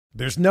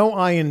There's no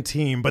I in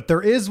team, but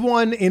there is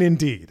one in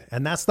Indeed,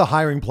 and that's the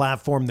hiring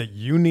platform that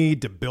you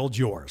need to build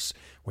yours.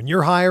 When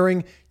you're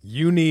hiring,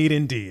 you need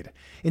Indeed.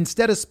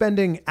 Instead of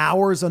spending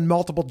hours on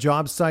multiple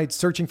job sites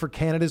searching for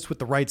candidates with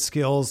the right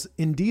skills,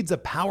 Indeed's a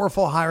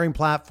powerful hiring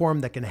platform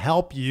that can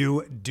help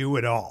you do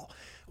it all.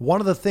 One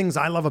of the things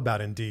I love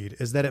about Indeed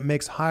is that it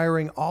makes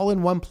hiring all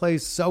in one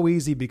place so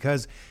easy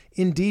because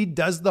Indeed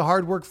does the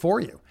hard work for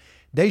you.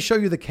 They show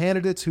you the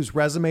candidates whose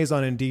resumes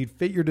on Indeed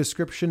fit your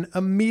description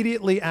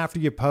immediately after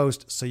you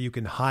post so you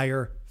can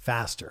hire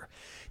faster.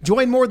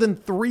 Join more than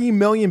 3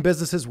 million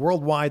businesses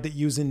worldwide that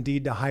use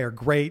Indeed to hire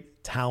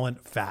great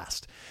talent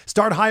fast.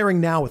 Start hiring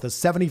now with a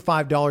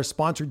 $75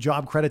 sponsored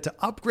job credit to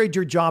upgrade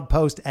your job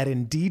post at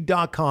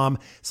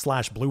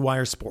Indeed.com/Blue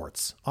Wire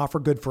Sports. Offer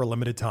good for a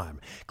limited time.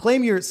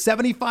 Claim your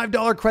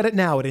 $75 credit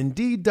now at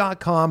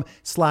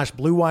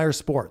Indeed.com/Blue Wire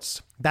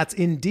Sports. That's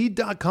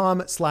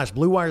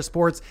Indeed.com/Blue Wire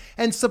Sports,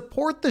 and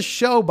support the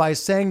show by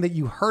saying that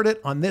you heard it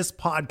on this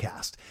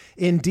podcast.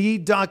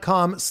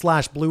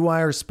 Indeed.com/Blue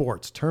Wire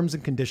Sports. Terms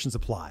and conditions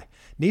apply.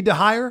 Need to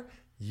hire?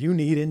 You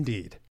need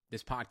Indeed.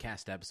 This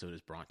podcast episode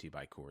is brought to you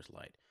by Coors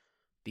Light.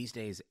 These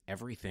days,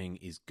 everything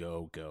is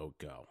go, go,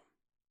 go.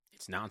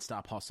 It's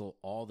nonstop hustle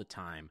all the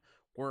time.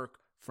 Work,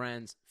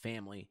 friends,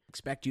 family,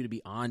 expect you to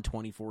be on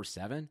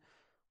 24/7.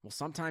 Well,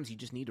 sometimes you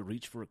just need to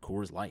reach for a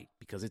Coors Light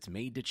because it's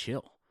made to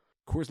chill.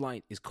 Coors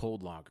Light is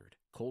cold lagered,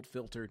 cold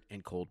filtered,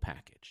 and cold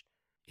packaged.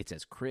 It's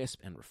as crisp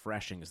and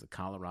refreshing as the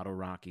Colorado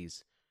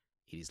Rockies.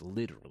 It is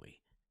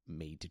literally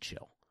made to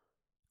chill.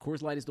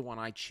 Coors Light is the one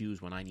I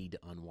choose when I need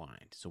to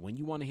unwind. So when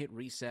you want to hit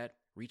reset,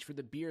 reach for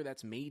the beer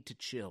that's made to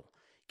chill.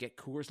 Get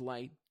Coors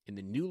Light in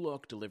the new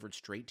look delivered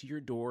straight to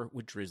your door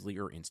with Drizzly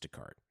or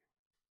Instacart.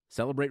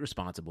 Celebrate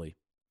responsibly.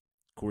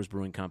 Coors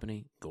Brewing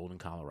Company, Golden,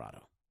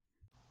 Colorado.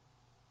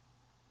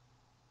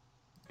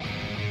 Trying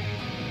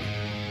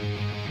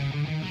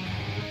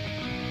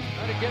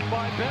to get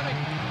by Benning.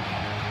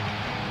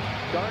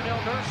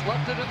 Darnell Nurse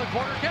left it in the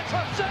corner, gets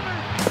up center.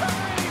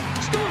 Perry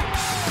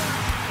scores!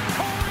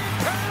 Corey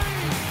Perry!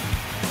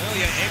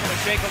 Lilia able to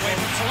shake away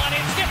from Solani.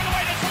 It's given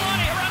away to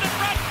Solani. Around in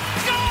front.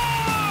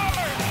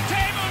 Score!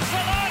 Teemu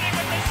Solani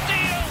with the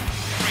steal.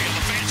 Three of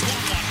the fans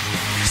want one.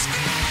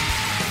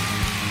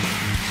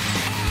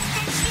 Off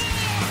the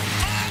floor!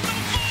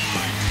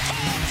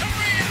 Paul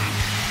Kariya!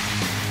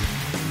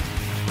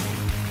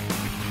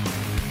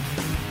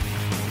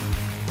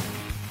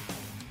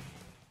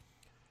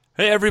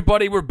 Hey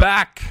everybody, we're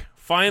back.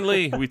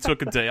 Finally, we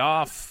took a day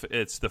off.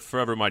 It's the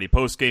Forever Mighty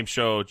post-game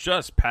show.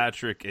 Just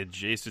Patrick and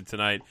Jason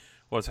tonight.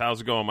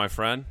 How's it going, my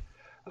friend?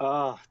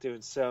 Oh,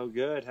 doing so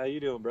good. How you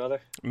doing,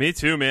 brother? Me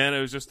too, man. It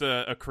was just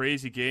a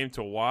crazy game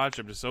to watch.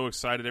 I'm just so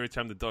excited every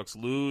time the Ducks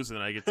lose, and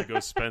I get to go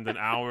spend an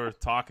hour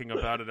talking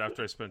about it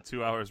after I spent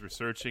 2 hours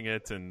researching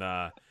it. And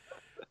boy,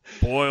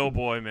 oh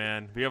boy,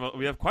 man, we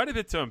have quite a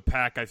bit to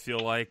unpack. I feel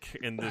like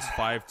in this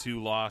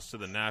 5-2 loss to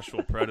the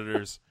Nashville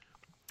Predators.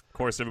 Of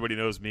course, everybody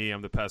knows me.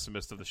 I'm the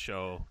pessimist of the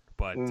show,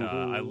 but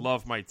I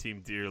love my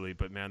team dearly.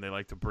 But man, they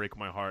like to break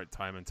my heart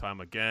time and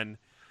time again.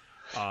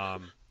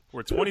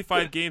 We're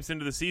 25 games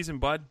into the season,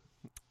 bud,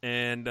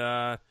 and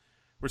we're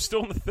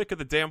still in the thick of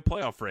the damn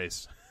playoff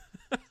race.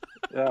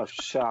 Oh,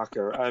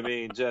 shocker. I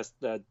mean, just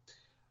a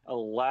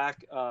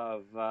lack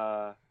of,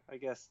 I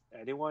guess,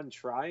 anyone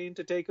trying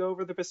to take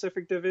over the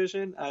Pacific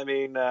Division. I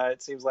mean,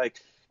 it seems like,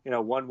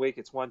 1 week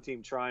it's one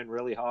team trying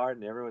really hard,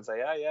 and everyone's like,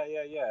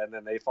 yeah, and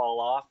then they fall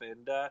off,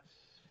 and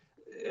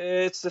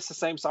it's just the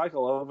same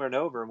cycle over and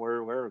over, and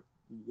we're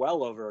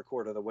well over a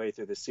quarter of the way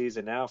through the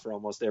season now for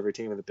almost every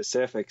team in the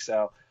Pacific,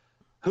 so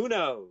who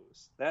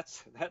knows?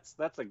 That's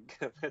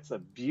a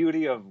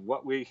beauty of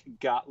what we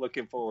got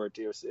looking forward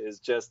to is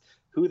just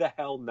who the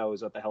hell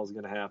knows what the hell's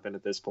going to happen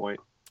at this point.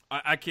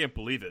 I can't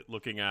believe it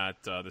looking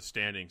at the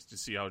standings to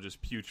see how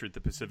just putrid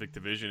the Pacific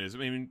Division is. I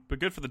mean, but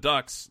good for the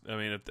Ducks. I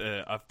mean,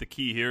 if the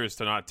key here is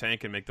to not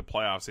tank and make the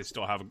playoffs, they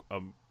still have a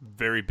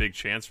very big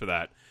chance for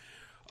that.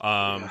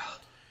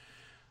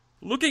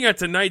 Looking at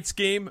tonight's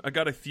game, I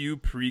got a few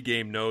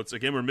pregame notes.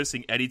 Again, we're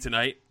missing Eddie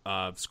tonight.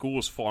 School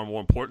is far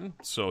more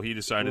important, so he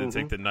decided to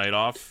take the night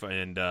off.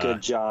 And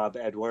good job,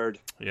 Edward.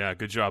 Yeah,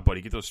 good job, buddy.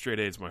 Get those straight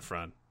A's, my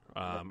friend,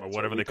 or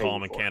whatever they call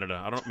them in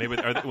Canada. I don't. Maybe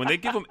when they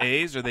give them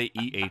A's, are they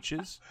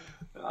EHs?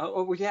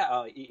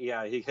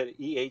 Yeah. You get an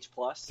EH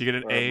plus. You get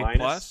an A minus.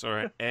 Plus or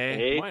an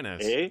A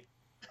minus. A.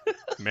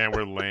 Man,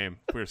 we're lame.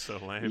 We're so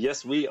lame.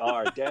 Yes, we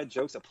are. Dad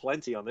jokes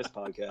aplenty on this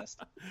podcast.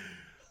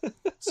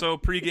 So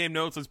pregame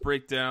notes, let's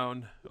break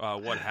down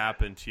what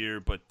happened here,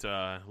 but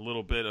a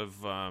little bit of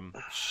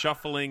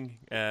shuffling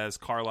as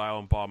Carlisle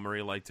and Bob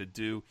Murray like to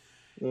do.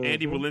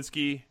 Andy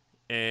Welinski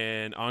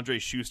and Andre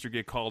Schuster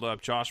get called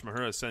up. Josh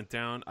Mahura sent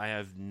down. I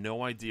have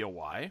no idea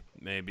why.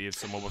 Maybe if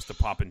someone was to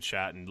pop in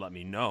chat and let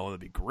me know,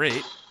 that'd be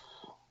great.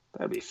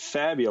 That'd be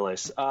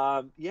fabulous.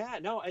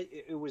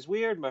 It was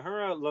weird.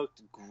 Mahura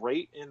looked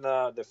great in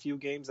the few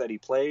games that he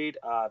played.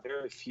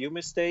 Very few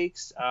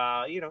mistakes.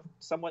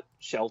 Somewhat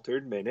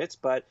sheltered minutes,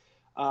 but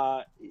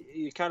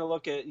you kind of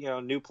look at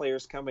new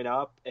players coming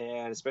up,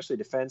 and especially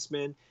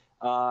defensemen.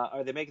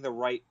 Are they making the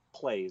right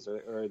plays,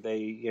 or they,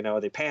 you know,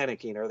 are they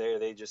panicking, or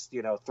they just,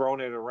 you know, throwing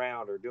it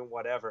around or doing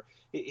whatever.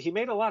 He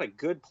made a lot of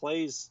good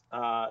plays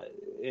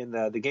in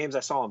the games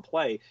I saw him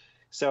play.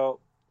 So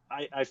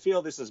I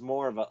feel this is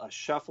more of a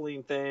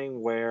shuffling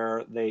thing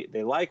where they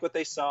like what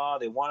they saw.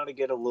 They wanted to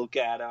get a look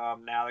at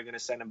him. Now they're going to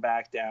send him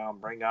back down,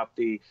 bring up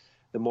the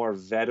more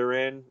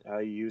veteran,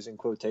 using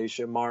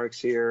quotation marks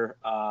here,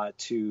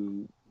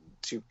 to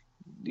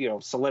you know,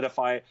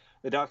 solidify.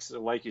 The Ducks,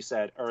 like you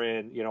said, are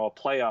in, you know, a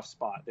playoff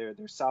spot. They're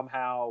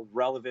somehow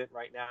relevant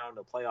right now in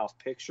the playoff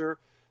picture,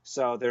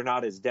 so they're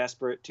not as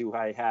desperate to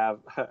have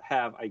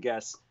I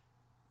guess,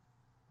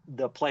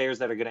 the players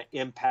that are going to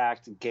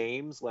impact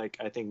games. Like,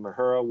 I think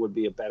Mahura would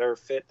be a better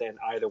fit than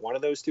either one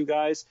of those two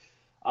guys.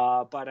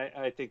 But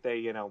I think they,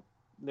 you know,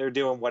 they're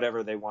doing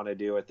whatever they want to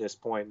do at this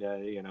point.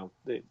 You know,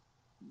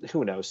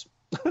 who knows?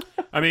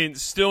 I mean,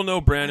 still no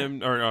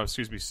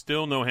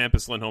still no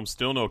Hampus Lindholm,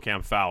 still no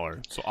Cam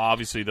Fowler. So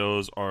obviously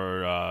those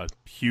are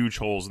huge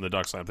holes in the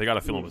Ducks lineup. They got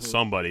to fill them with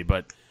somebody,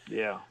 but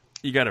yeah,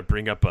 you got to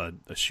bring up a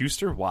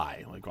Schuster.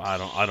 Why? Like, I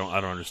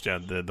don't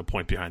understand the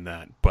point behind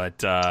that.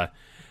 But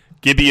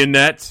Gibby in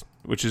net,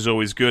 which is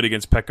always good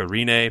against Pekka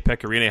Rinne.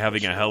 Pekka Rinne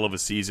having a hell of a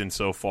season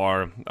so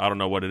far. I don't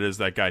know what it is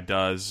that guy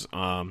does, but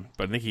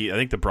I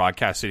think the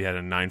broadcast said he had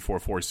a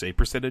 .944 save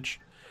percentage,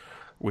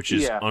 which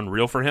is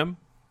unreal for him.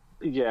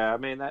 Yeah, I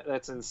mean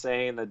that's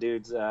insane. The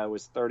dude's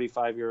was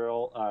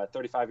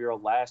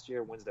 35-year-old last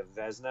year, wins the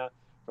Vezina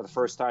for the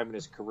first time in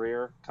his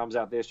career. Comes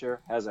out this year,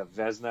 has a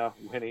Vezina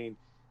winning,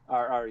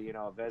 or you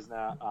know, a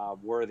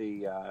Vezina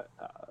worthy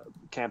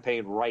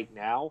campaign right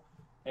now.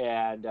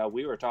 And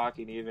we were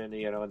talking even,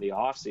 you know, in the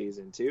off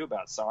season too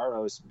about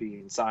Saros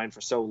being signed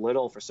for so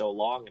little for so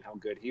long and how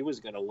good he was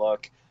going to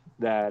look.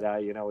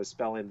 That you know, is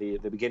spelling the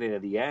beginning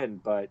of the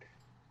end. But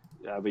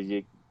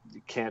you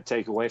can't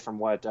take away from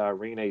what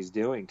Rinne's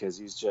doing, because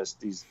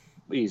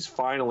he's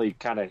finally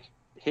kind of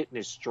hitting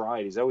his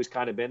stride. He's always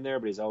kind of been there,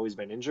 but he's always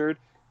been injured.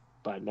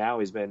 But now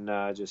he's been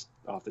just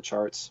off the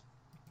charts.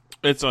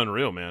 It's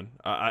unreal, man.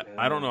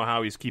 I don't know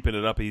how he's keeping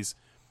it up. He's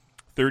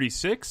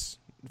 36,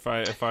 if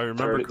I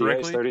remember correctly. Yeah,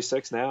 he's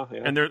 36 now.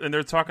 Yeah. And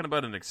they're talking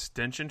about an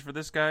extension for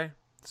this guy.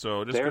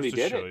 So just they already to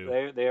did show it.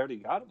 you. They already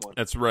got him one.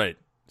 That's right.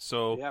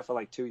 So yeah, for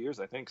like 2 years,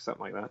 I think,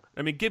 something like that.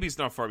 I mean, Gibby's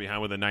not far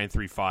behind with a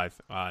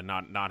 9.35,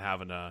 not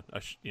having a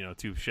you know,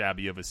 too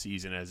shabby of a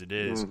season as it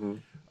is.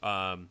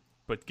 Mm-hmm.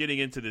 But getting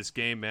into this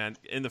game, man,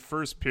 in the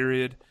first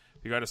period,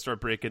 you got to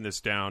start breaking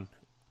this down.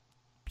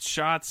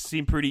 Shots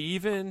seem pretty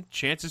even,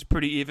 chances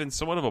pretty even.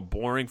 Somewhat of a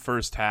boring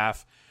first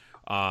half.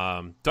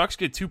 Ducks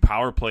get 2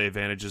 power play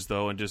advantages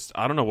though, and just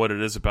I don't know what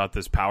it is about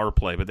this power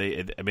play, but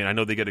I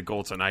know they get a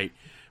goal tonight,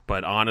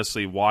 but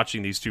honestly,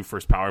 watching these 2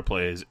 first power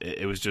plays,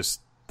 it was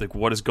just like,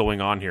 what is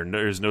going on here?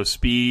 There's no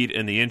speed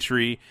in the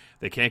entry.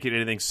 They can't get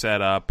anything set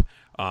up.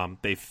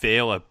 They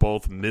fail at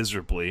both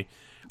miserably.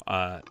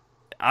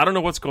 I don't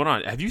know what's going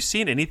on. Have you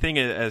seen anything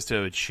as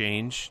to a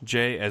change,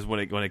 Jay, as when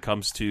it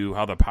comes to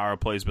how the power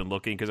play has been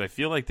looking? Because I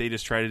feel like they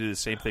just try to do the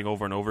same thing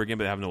over and over again,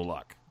 but they have no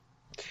luck.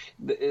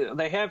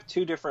 They have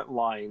 2 different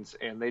lines,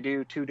 and they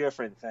do 2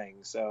 different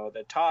things. So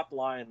the top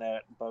line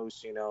that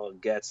boasts, you know,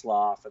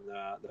 Getzlaf and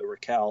the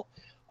Raquel,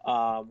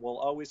 will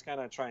always kind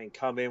of try and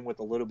come in with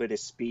a little bit of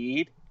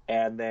speed,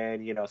 and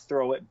then, you know,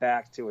 throw it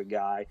back to a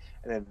guy,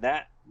 and then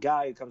that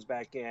guy who comes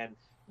back in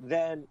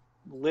then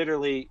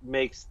literally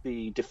makes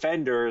the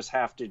defenders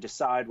have to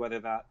decide whether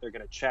or not they're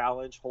going to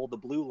challenge, hold the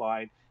blue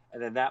line,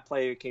 and then that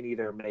player can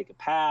either make a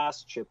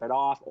pass, chip it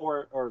off,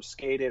 or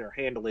skate it or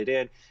handle it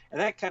in,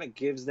 and that kind of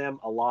gives them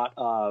a lot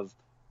of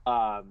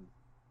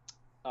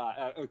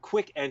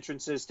quick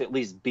entrances to at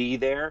least be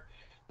there.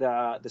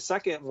 The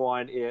second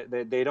one,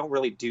 they don't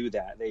really do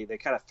that. They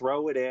kind of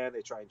throw it in.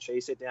 They try and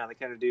chase it down. They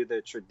kind of do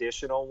the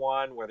traditional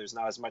one where there's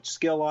not as much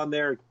skill on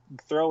there.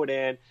 Throw it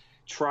in.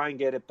 Try and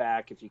get it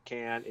back if you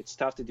can. It's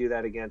tough to do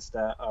that against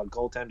a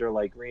goaltender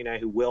like Rinne,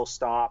 who will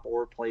stop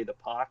or play the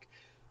puck.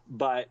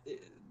 But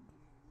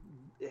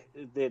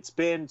it's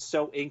been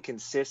so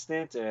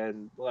inconsistent,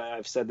 and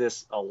I've said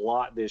this a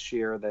lot this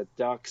year, that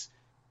Ducks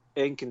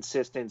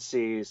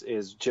inconsistencies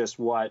is just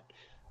what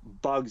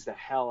bugs the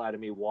hell out of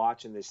me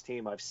watching this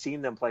team. I've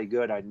seen them play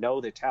good. I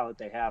know the talent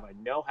they have. I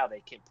know how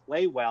they can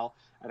play well,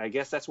 and I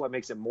guess that's what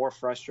makes it more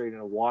frustrating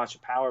to watch a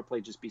power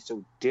play just be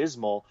so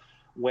dismal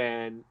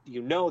when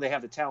you know they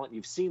have the talent,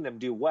 you've seen them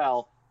do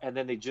well, and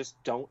then they just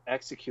don't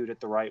execute it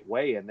the right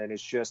way, and then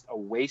it's just a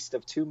waste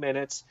of 2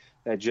 minutes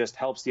that just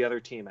helps the other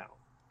team out.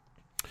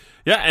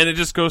 Yeah, and it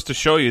just goes to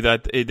show you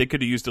that they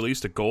could have used at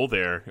least a goal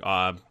there.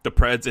 The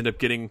Preds end up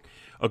getting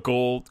a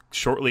goal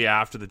shortly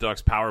after the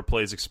Ducks' power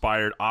plays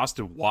expired.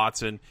 Austin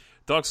Watson.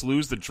 Ducks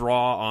lose the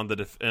draw on the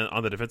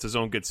defensive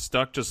zone, gets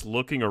stuck just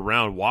looking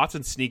around.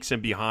 Watson sneaks in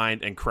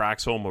behind and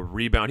cracks home a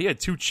rebound. He had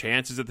 2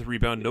 chances at the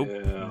rebound.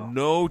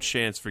 No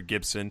chance for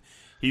Gibson.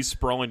 He's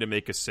sprawling to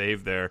make a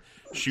save there.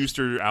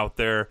 Schuster out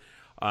there.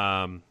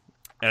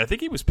 And I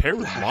think he was paired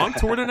with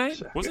Montour tonight.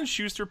 Wasn't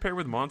Schuster paired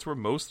with Montour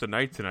most of the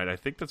night tonight? I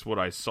think that's what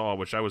I saw,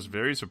 which I was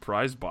very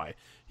surprised by.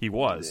 He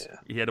was. Yeah.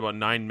 He had about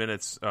 9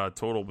 minutes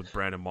total with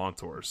Brandon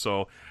Montour.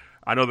 So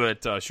I know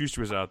that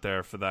Schuster was out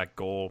there for that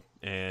goal,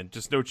 and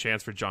just no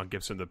chance for John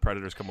Gibson. The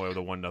Predators come away with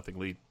a 1-0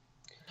 lead.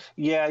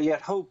 Yeah, you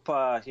hope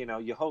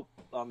you hope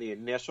on the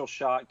initial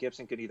shot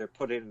Gibson could either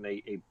put it in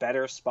a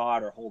better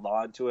spot or hold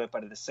on to it,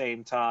 but at the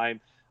same time,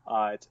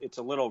 it's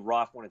a little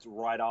rough when it's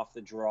right off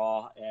the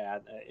draw,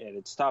 and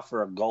it's tough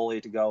for a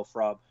goalie to go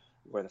from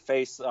where the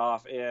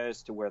face-off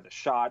is to where the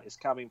shot is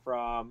coming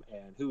from,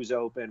 and who's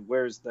open,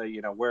 where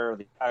are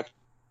the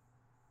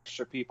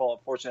extra people.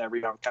 Unfortunately, every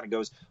rebound kind of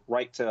goes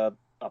right to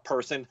a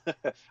person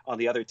on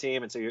the other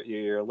team, and so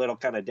you're a little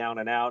kind of down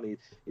and out.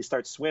 He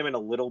starts swimming a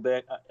little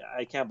bit.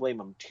 I can't blame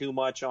him too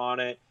much on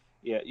it.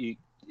 Yeah,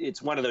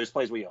 it's one of those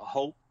plays where you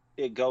hope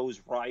it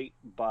goes right,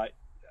 but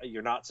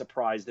you're not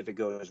surprised if it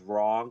goes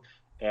wrong.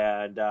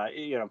 And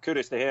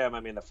kudos to him.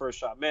 I mean, the first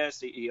shot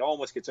missed. He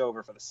almost gets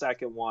over for the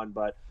second one,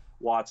 but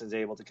Watson's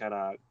able to kind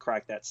of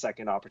crack that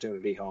second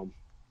opportunity home.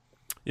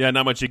 Yeah,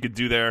 not much he could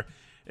do there.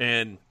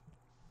 And,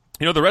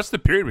 the rest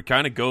of the period would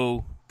kind of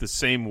go the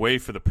same way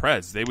for the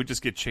Preds. They would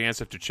just get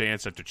chance after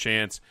chance after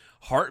chance.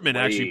 Hartman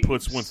actually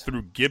puts one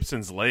through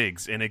Gibson's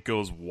legs, and it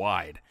goes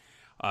wide.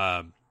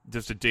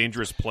 Just a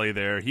dangerous play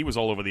there. He was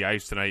all over the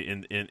ice tonight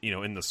in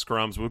the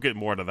scrums. We'll get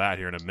more into that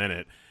here in a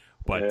minute.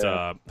 But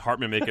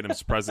Hartman making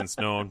his presence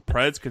known.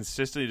 Preds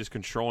consistently just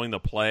controlling the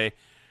play.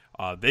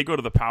 They go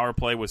to the power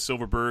play with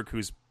Silfverberg,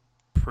 who's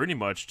pretty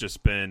much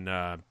just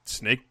been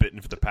snake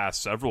bitten for the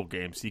past several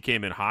games. He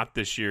came in hot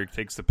this year,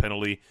 takes the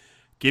penalty.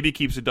 Gibby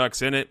keeps the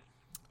Ducks in it.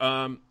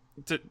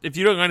 If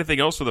you don't know anything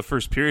else for the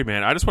first period,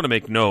 man, I just want to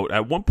make note.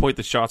 At one point,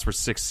 the shots were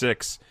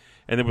 6-6,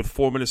 and then with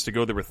 4 minutes to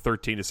go, there were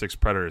 13-6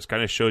 Predators.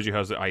 Kind of shows you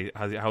how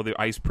the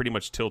ice pretty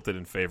much tilted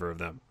in favor of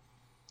them.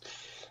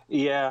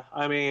 Yeah,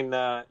 I mean,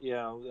 back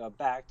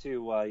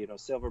to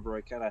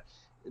Silfverberg kind of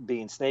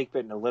being snake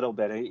bitten a little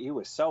bit. He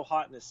was so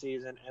hot in the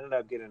season, ended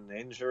up getting an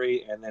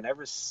injury, and then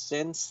ever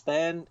since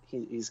then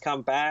he's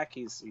come back.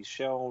 He's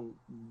shown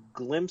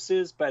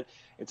glimpses, but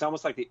it's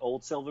almost like the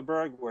old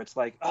Silfverberg, where it's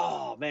like,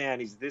 oh man,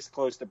 he's this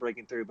close to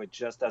breaking through, but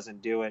just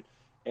doesn't do it.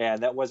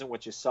 And that wasn't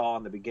what you saw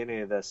in the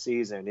beginning of the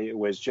season. It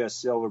was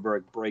just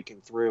Silfverberg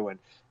breaking through, and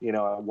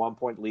at one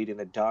point leading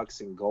the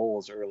Ducks in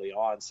goals early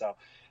on. So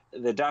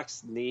the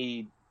Ducks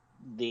need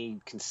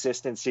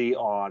consistency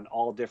on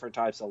all different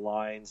types of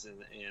lines,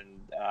 and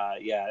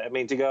I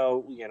mean, to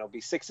go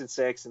be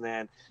 6-6 and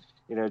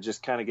then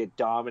just kind of get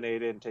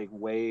dominated and take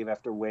wave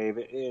after wave,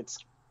 it's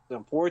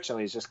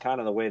unfortunately it's just kind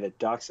of the way the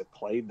Ducks have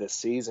played this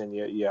season.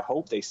 You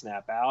hope they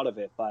snap out of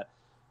it, but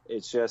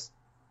it's just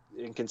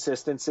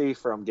inconsistency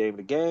from game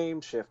to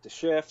game, shift to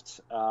shift.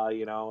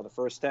 The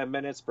first 10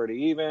 minutes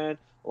pretty even,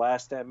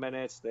 last 10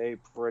 minutes they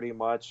pretty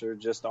much are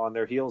just on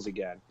their heels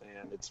again,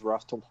 and it's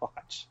rough to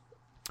watch.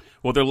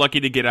 Well, they're lucky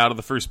to get out of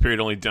the first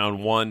period only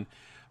down 1.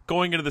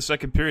 Going into the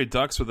second period,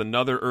 Ducks with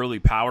another early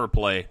power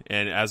play.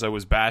 And as I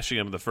was bashing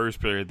them in the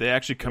first period, they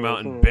actually come out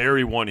and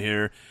bury one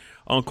here.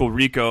 Uncle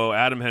Rico,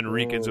 Adam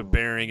Henrique, ends up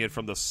burying it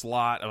from the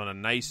slot on a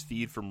nice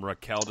feed from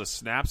Raquel. Just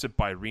snaps it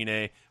by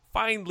Rene.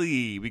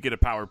 Finally, we get a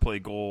power play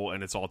goal,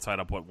 and it's all tied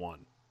up 1-1.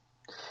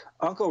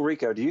 Uncle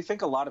Rico, do you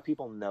think a lot of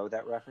people know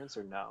that reference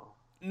or no?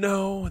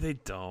 No, they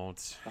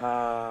don't.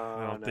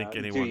 I don't think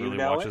anyone really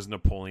watches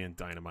Napoleon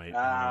Dynamite.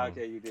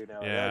 Okay, you do know.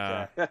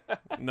 Yeah. Okay.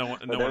 No,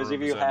 For those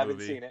of you who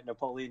haven't seen it,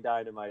 Napoleon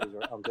Dynamite is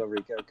where Uncle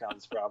Rico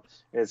comes from.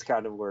 It's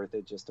kind of worth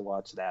it just to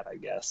watch that, I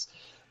guess.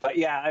 But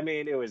yeah, I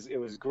mean, it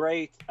was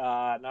great.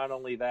 Not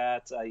only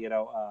that,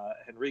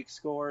 Henrique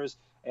scores,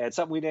 and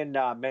something we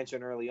didn't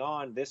mention early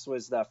on. This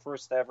was the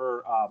first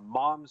ever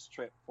mom's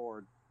trip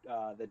for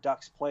the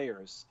Ducks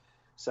players.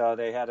 So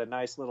they had a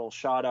nice little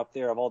shot up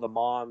there of all the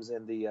moms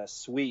in the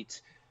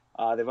suite.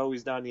 They've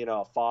always done,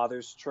 a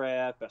father's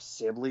trip, a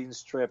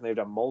siblings trip. And they've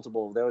done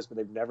multiple of those, but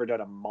they've never done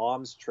a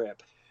mom's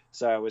trip.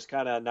 So it was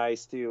kind of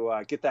nice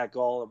to get that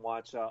goal and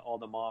watch all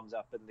the moms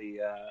up in the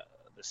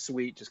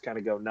suite just kind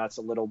of go nuts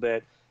a little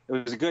bit. It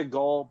was a good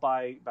goal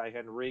by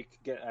Henrique.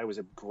 It was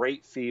a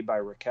great feed by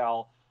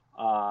Raquel.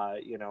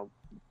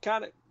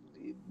 Kind of.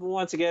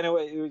 Once again,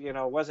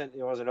 it wasn't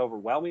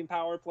overwhelming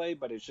power play,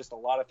 but it's just a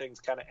lot of things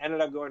kind of ended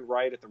up going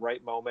right at the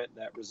right moment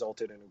that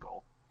resulted in a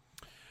goal.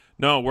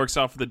 No, it works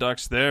out for the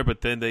Ducks there,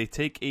 but then they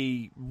take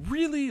a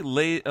really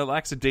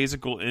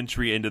lackadaisical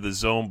entry into the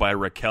zone by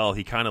Raquel.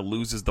 He kind of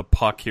loses the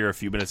puck here a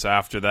few minutes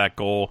after that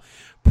goal.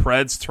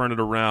 Preds turn it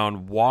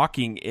around,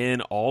 walking in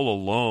all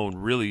alone,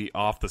 really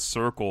off the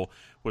circle,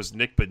 was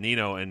Nick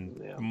Bonino,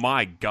 and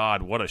my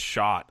God, what a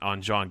shot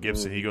on John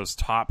Gibson. He goes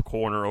top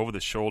corner over the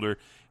shoulder.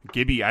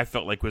 Gibby, I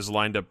felt like, was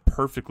lined up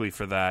perfectly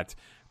for that,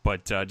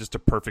 but just a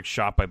perfect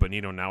shot by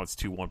Bonino. Now it's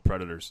 2-1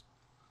 Predators.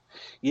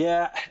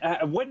 Yeah,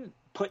 I wouldn't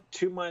put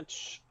too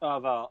much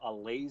of a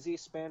lazy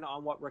spin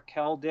on what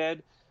Raquel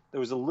did. There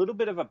was a little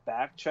bit of a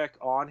back check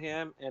on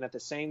him, and at the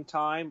same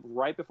time,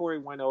 right before he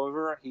went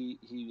over,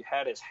 he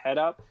had his head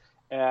up,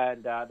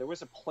 and there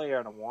was a player,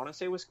 and I want to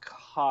say it was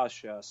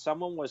Kasha.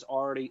 Someone was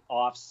already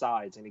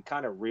offsides, and he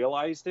kind of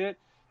realized it,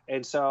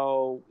 and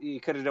so he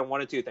could have done one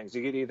of two things.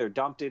 He could either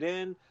dumped it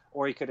in,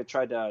 or he could have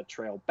tried to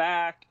trail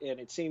back, and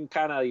it seemed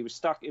kind of he was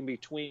stuck in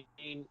between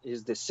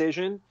his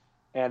decision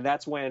and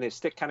that's when his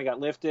stick kind of got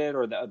lifted,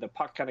 or the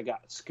puck kind of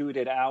got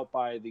scooted out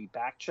by the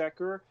back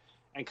checker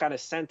and kind of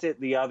sent it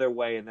the other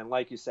way. And then,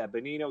 like you said,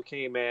 Bonino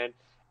came in,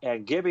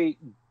 and Gibby,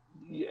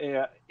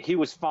 he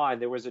was fine.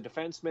 There was a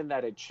defenseman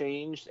that had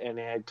changed and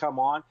had come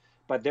on,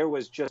 but there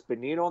was just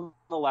Bonino on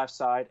the left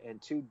side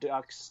and two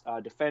Ducks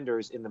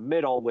defenders in the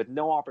middle with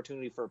no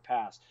opportunity for a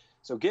pass.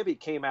 So Gibby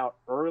came out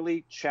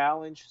early,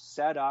 challenged,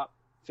 set up,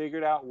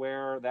 figured out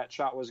where that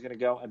shot was going to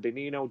go, and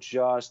Bonino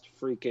just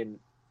freaking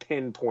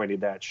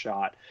pinpointed that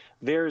shot.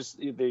 There's,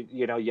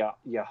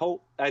 you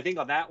hope, I think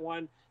on that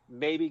one,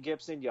 maybe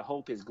Gibson, you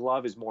hope his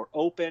glove is more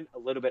open, a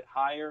little bit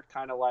higher,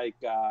 kind of like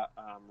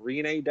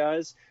Rene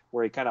does,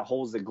 where he kind of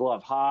holds the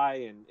glove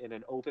high and in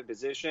an open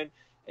position.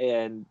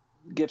 And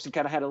Gibson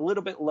kind of had a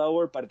little bit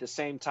lower, but at the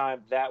same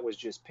time, that was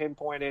just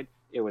pinpointed.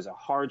 It was a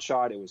hard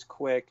shot. It was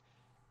quick.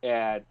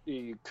 And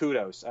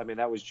kudos. I mean,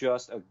 that was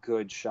just a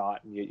good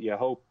shot. And you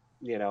hope,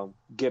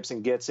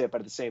 Gibson gets it, but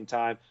at the same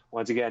time,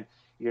 once again,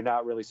 you're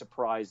not really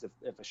surprised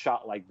if a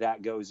shot like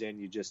that goes in.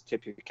 You just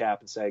tip your cap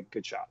and say,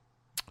 good shot.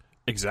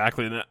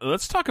 Exactly. Now,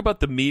 let's talk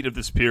about the meat of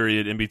this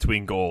period in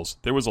between goals.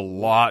 There was a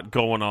lot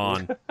going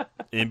on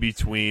in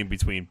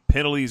between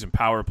penalties and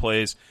power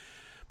plays.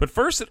 But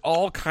first, it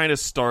all kind of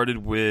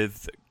started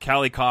with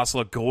Kalle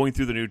Kossila going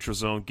through the neutral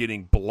zone,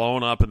 getting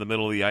blown up in the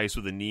middle of the ice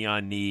with a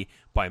knee-on-knee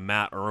by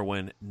Matt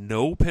Irwin.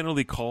 No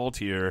penalty called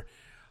here.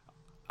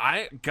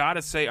 I got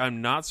to say,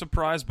 I'm not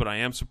surprised, but I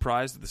am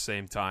surprised at the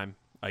same time.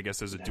 I guess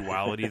there's a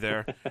duality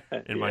there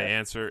in my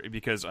answer,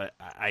 because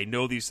I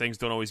know these things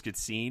don't always get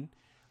seen.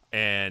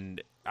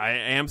 And I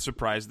am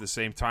surprised at the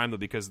same time, though,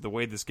 because the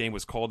way this game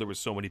was called, there was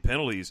so many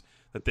penalties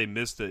that they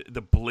missed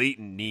the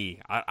blatant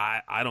knee.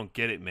 I don't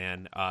get it,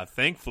 man.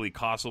 Thankfully,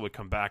 Kossila would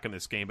come back in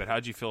this game, but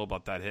how'd you feel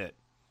about that hit?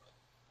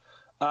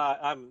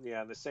 I'm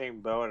in the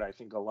same boat. I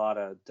think a lot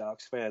of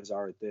Ducks fans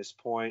are at this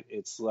point.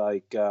 It's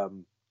like,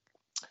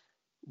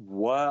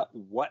 what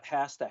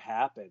has to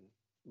happen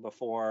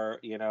before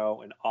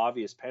an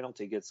obvious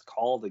penalty gets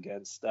called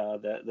against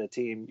the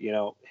team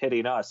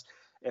hitting us?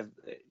 I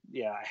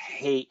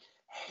hate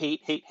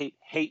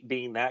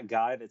being that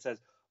guy that says,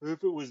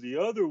 if it was the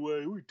other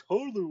way, we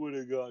totally would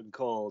have gotten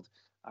called.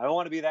 I don't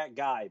want to be that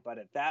guy, but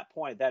at that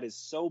point, that is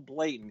so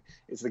blatant.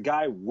 It's the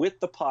guy with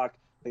the puck.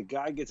 The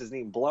guy gets his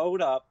knee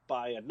blown up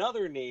by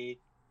another knee.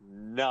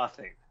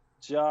 Nothing.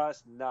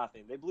 Just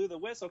nothing. They blew the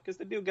whistle because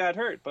the dude got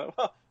hurt. But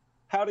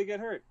how'd he get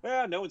hurt?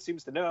 Well, no one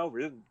seems to know.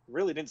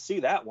 Really didn't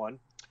see that one.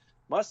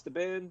 Must have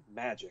been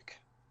magic.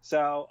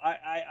 So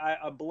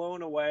I'm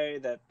blown away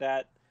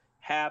that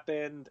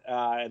happened,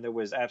 and there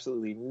was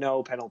absolutely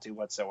no penalty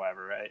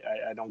whatsoever.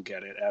 I don't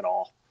get it at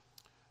all.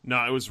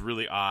 No, it was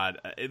really odd.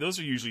 Those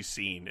are usually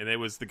seen, and it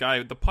was the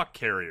guy, the puck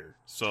carrier.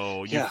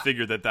 So you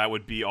figured that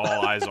would be all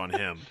eyes on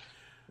him.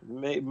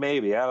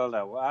 Maybe. I don't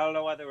know. I don't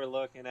know what they were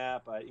looking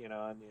at, but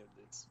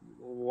it's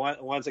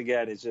once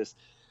again, it's just,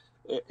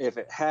 if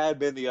it had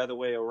been the other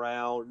way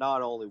around,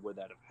 not only would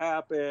that have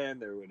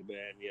happened, there would have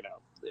been,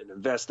 an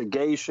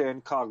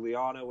investigation.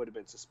 Cogliano would have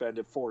been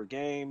suspended 4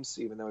 games,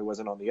 even though he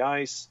wasn't on the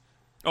ice.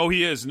 Oh,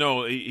 he is.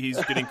 No,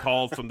 he's getting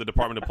called from the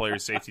Department of Player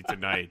Safety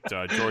tonight.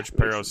 George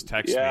Peros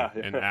texted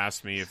me and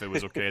asked me if it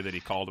was okay that he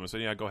called him. I said,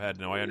 yeah, go ahead.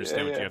 No, I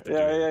understand what you have to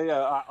do.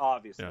 Yeah,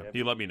 obviously. Yeah,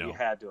 he let me know. He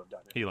had to have done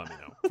it. He let me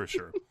know, for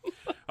sure.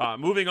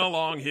 Moving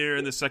along here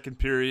in the second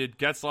period,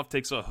 Getzlaf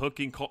takes a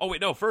hooking call. Oh,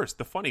 wait, no, first,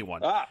 the funny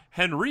one.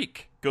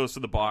 Henrique goes to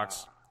the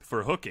box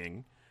for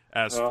hooking.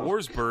 As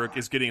Forsberg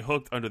is getting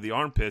hooked under the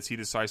armpits, he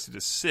decides to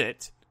just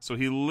sit. So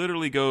he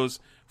literally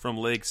goes from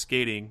legs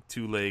skating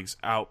to legs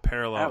out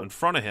parallel in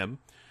front of him,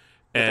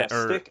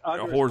 or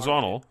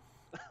horizontal.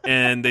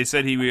 And they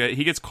said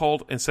he gets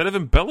called, instead of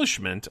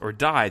embellishment or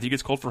dive, he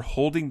gets called for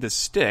holding the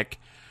stick.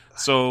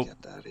 So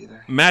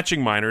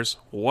matching minors,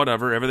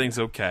 whatever, everything's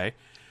okay.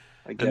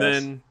 And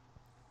then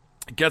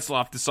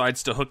Getzlaf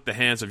decides to hook the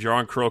hands of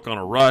Jarn Krok on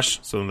a rush,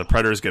 so then the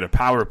Predators get a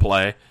power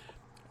play.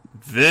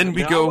 Then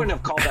we go. I wouldn't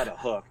have called that a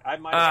hook. I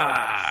might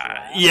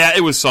have yeah,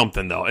 it was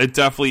something, though. It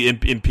definitely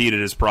impeded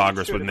his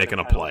progress with making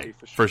a play.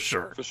 For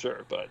sure. For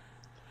sure, but.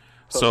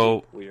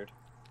 So, weird.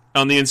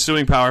 On the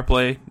ensuing power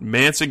play,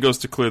 Manson goes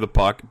to clear the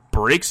puck,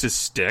 breaks his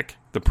stick.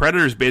 The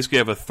Predators basically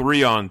have a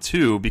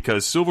 3-on-2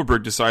 because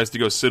Silfverberg decides to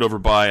go sit over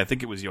by, I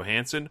think it was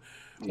Johansson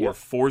or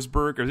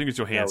Forsberg. I think it's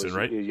Johansson,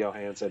 right?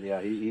 Johansson,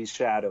 yeah. He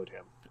shadowed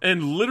him.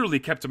 And literally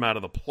kept him out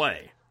of the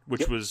play,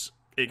 which was...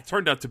 It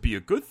turned out to be a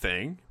good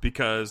thing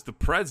because the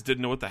Preds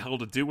didn't know what the hell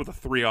to do with a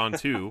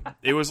 3-on-2.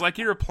 It was like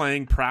you were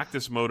playing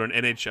practice mode on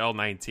NHL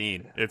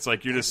 19. It's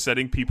like you're just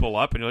setting people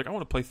up, and you're like, I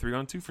want to play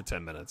 3-on-2 for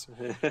 10 minutes.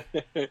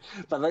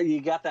 But then you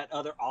got that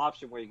other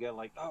option where you go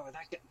like, oh,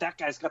 that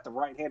guy's got the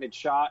right-handed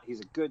shot. He's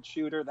a good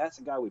shooter. That's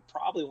a guy we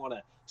probably want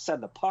to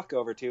send the puck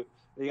over to.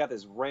 You got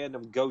this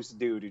random ghost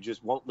dude who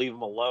just won't leave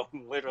him alone.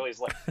 Literally, is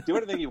like, do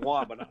anything you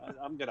want, but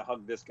I'm going to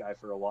hug this guy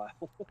for a while.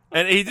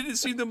 And he didn't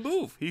seem to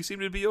move. He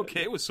seemed to be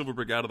okay with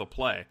Silfverberg out of the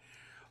play.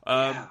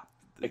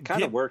 It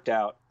kind of worked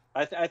out.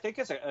 I think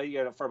it's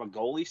from a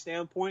goalie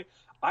standpoint,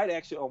 I'd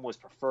actually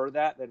almost prefer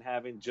that than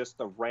having just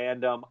the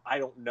random. I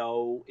don't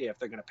know if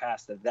they're going to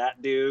pass to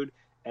that dude,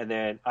 And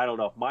then I don't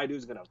know if my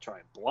dude's going to try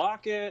and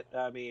block it.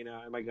 I mean,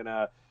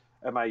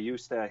 am I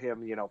used to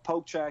him,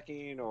 poke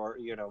checking or,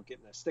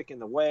 getting a stick in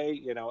the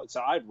way,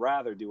 so I'd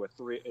rather do a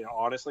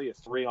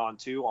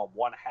 3-on-2 on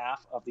one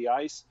half of the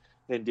ice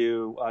than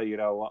do, a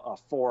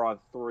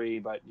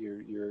 4-on-3, but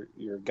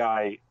your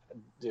guy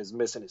is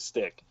missing his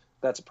stick.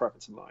 That's a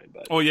preference of mine.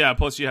 But oh yeah,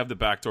 plus you have the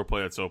backdoor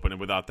play that's open, and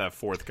without that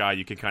fourth guy,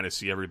 you can kind of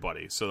see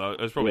everybody. So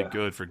that was probably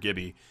good for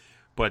Gibby.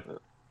 But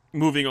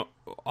moving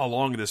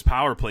along this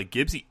power play,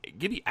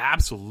 Gibby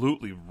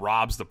absolutely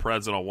robs the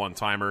Preds on a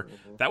one-timer.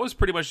 Mm-hmm. That was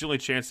pretty much the only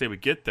chance they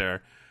would get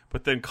there.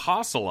 But then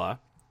Kosala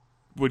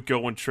would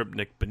go and trip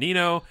Nick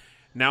Bonino.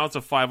 Now it's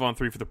a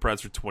 5-on-3 for the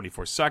Preds for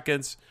 24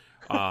 seconds.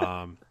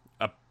 A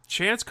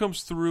chance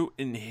comes through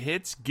and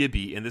hits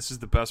Gibby, and this is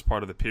the best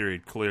part of the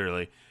period,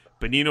 clearly.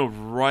 Bonino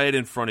right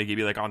in front of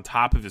Gibby, like on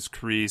top of his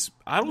crease.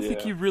 I don't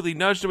think he really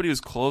nudged him, but he was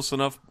close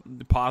enough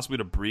possibly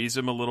to breeze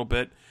him a little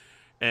bit.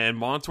 And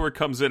Montour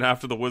comes in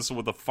after the whistle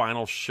with a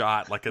final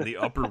shot, like in the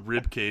upper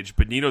rib cage.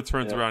 Bonino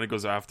turns around and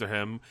goes after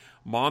him.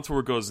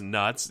 Montour goes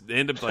nuts. They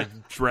end up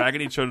like dragging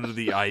each other to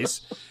the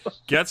ice.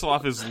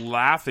 Getzlaf is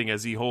laughing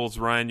as he holds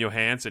Ryan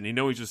Johansson. You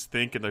know he's just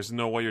thinking, there's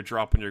no way you're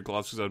dropping your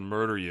gloves because I'd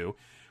murder you.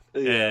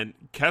 Yeah. And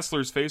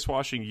Kessler's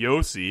face-washing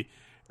Yossi.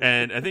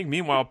 And I think,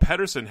 meanwhile,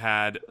 Pettersson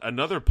had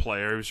another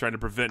player who was trying to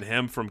prevent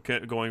him from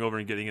going over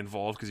and getting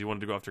involved because he wanted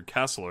to go after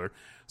Kessler.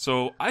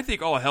 So I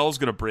think all hell's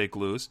going to break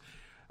loose.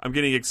 I'm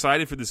getting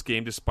excited for this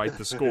game despite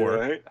the score.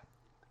 Right.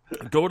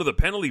 Go to the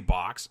penalty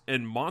box,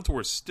 and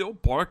Montour is still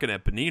barking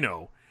at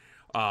Bonino.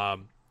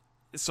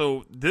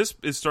 So this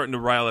is starting to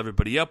rile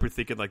everybody up. We're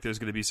thinking like there's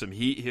going to be some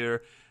heat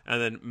here. And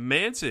then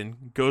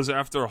Manson goes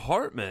after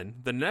Hartman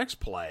the next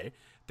play.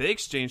 They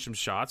exchange some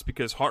shots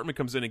because Hartman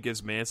comes in and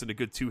gives Manson a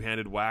good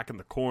two-handed whack in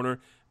the corner.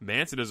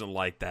 Manson doesn't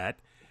like that.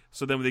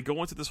 So then they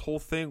go into this whole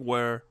thing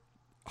where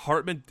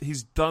Hartman,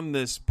 he's done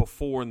this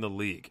before in the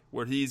league,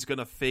 where he's going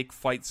to fake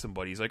fight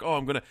somebody. He's like, oh,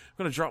 I'm gonna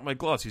drop my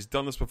gloves. He's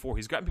done this before.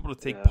 He's gotten people to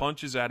take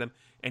punches at him,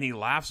 and he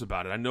laughs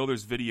about it. I know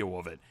there's video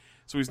of it.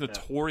 So he's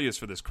notorious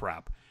for this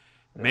crap.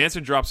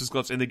 Manson drops his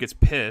gloves and then gets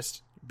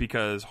pissed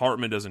because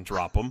Hartman doesn't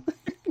drop them.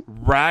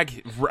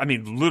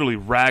 Literally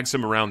rags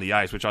him around the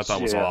ice, which I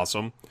thought was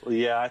awesome.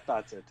 Yeah, I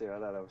thought so too. I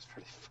thought that was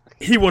pretty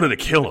funny. He wanted to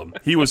kill him.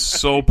 He was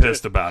so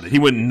pissed about it. He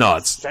went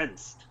nuts.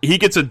 He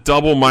gets a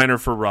double minor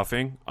for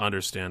roughing,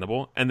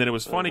 understandable. And then it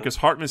was funny because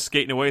Hartman's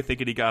skating away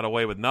thinking he got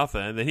away with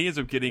nothing. And then he ends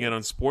up getting it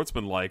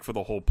unsportsmanlike for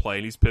the whole play,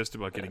 and he's pissed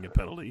about getting a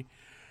penalty.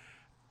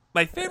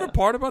 My favorite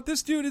part about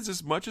this, dude, is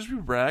as much as we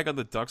rag on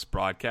the Ducks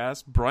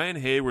broadcast, Brian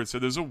Hayward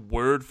said there's a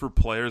word for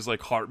players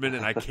like Hartman,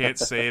 and I can't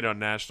say it on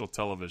national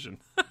television.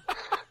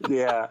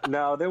 Yeah,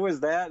 no, there was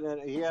that,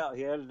 and he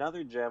had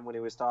another gem when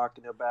he was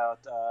talking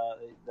about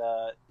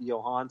the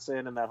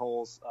Johansson and that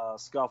whole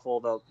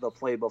scuffle the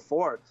play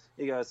before.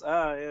 He goes,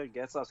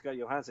 Getzlaf's got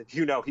Johansson.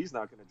 You know he's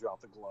not going to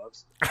drop the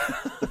gloves.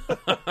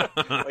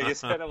 Like he's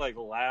kind of like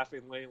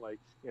laughingly, like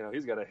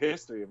he's got a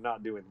history of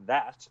not doing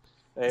that.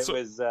 I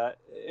thought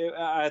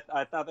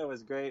that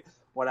was great.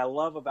 What I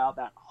love about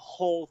that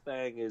whole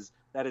thing is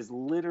that is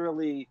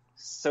literally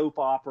soap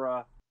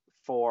opera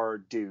for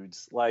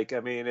dudes. Like,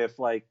 I mean, if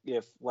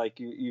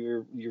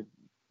you're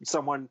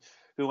someone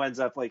who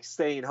ends up like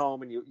staying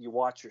home and you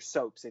watch your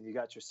soaps and you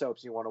got your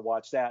soaps and you want to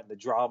watch that and the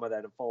drama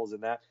that unfolds in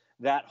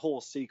that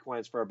whole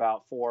sequence for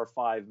about 4 or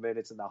 5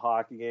 minutes in the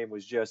hockey game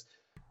was just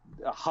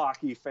a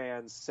hockey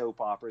fan's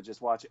soap opera.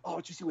 Just watching. Oh,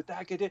 did you see what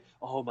that guy did?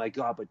 Oh my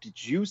God! But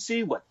did you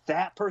see what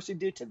that person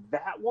did to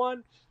that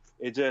one?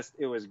 It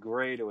was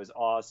great. It was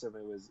awesome.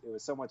 It was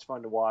so much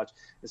fun to watch,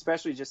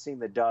 especially just seeing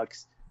the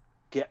Ducks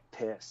get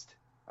pissed.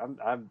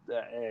 I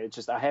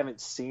haven't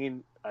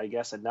seen, I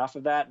guess, enough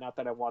of that. Not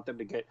that I want them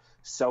to get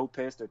so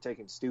pissed or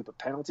taking stupid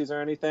penalties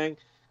or anything,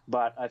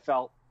 but I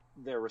felt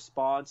their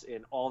response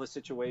in all the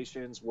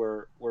situations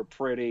were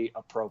pretty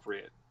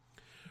appropriate.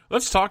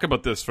 Let's talk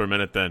about this for a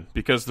minute then,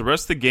 because the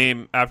rest of the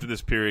game after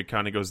this period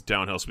kind of goes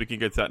downhill, so we can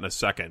get to that in a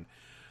second.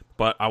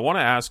 But I want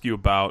to ask you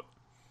about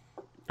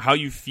how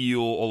you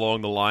feel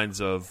along the lines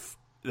of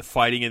the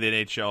fighting in the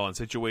NHL and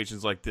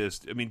situations like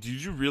this. I mean,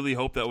 did you really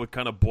hope that would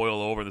kind of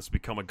boil over and this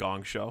become a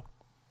gong show?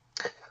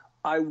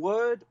 I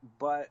would,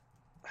 but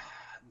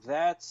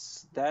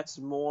that's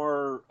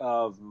more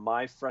of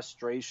my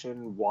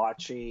frustration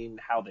watching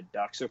how the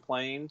Ducks are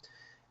playing.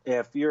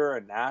 If you're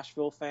a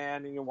Nashville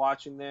fan and you're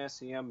watching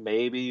this,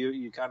 maybe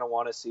you kind of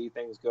want to see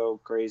things go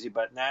crazy,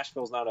 but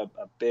Nashville's not a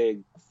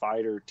big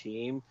fighter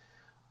team.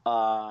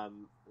 I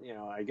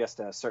guess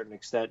to a certain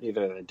extent,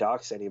 neither the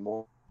Ducks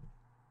anymore.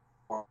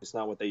 It's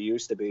not what they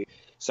used to be.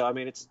 So, I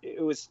mean,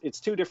 it's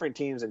two different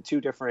teams and two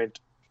different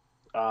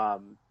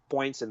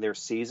points in their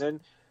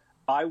season.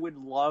 I would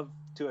love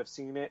to have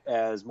seen it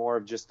as more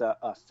of just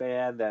a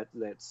fan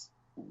that's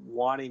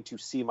wanting to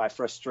see my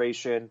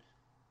frustration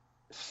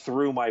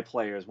through my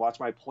players, watch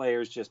my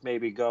players just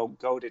maybe go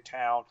to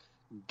town,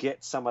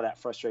 get some of that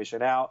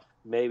frustration out,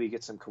 maybe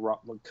get some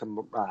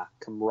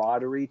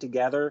camaraderie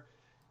together,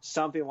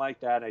 something like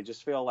that. I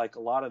just feel like a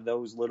lot of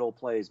those little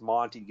plays,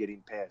 Monty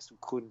getting pissed,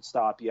 couldn't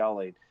stop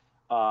yelling,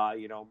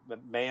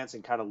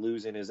 Manson kind of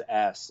losing his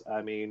S.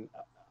 I mean,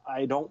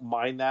 I don't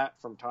mind that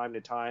from time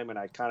to time, and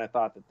I kind of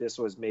thought that this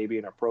was maybe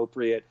an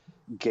appropriate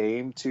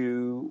game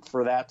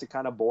for that to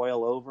kind of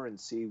boil over and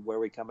see where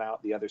we come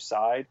out the other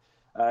side.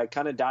 It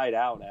kind of died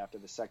out after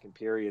the second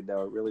period,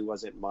 though. It really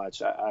wasn't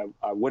much. I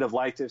would have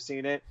liked to have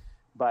seen it,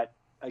 but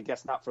I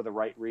guess not for the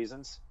right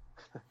reasons.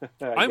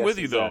 I'm with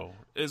you, though.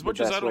 As much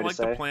as I don't like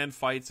the say. planned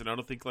fights, and I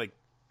don't think like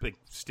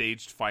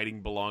staged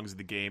fighting belongs in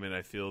the game, and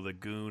I feel the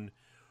goon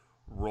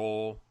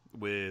role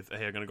with,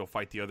 hey, I'm gonna go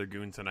fight the other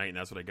goon tonight, and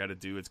that's what I got to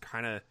do. It's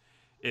kind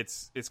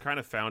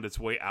of found its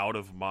way out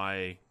of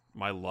my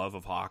love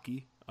of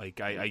hockey. Like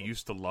I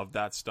used to love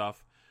that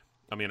stuff.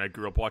 I mean, I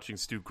grew up watching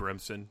Stu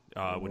Grimson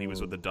when he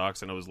was with the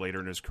Ducks, and it was later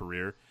in his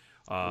career.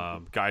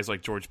 Guys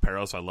like George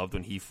Peros, I loved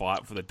when he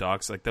fought for the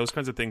Ducks. Like, those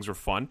kinds of things were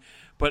fun.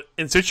 But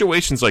in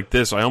situations like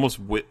this, I almost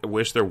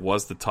wish there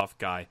was the tough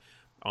guy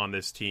on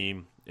this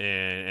team,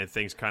 and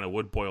things kind of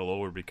would boil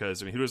over,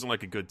 because, I mean, who doesn't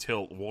like a good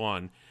tilt,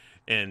 one?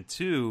 And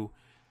two,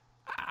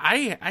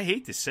 I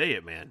hate to say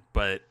it, man,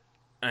 but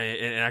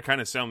I kind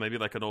of sound maybe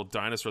like an old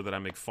dinosaur that I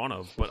make fun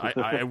of, but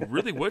I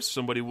really wish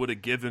somebody would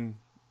have given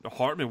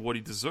Hartman what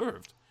he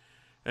deserved.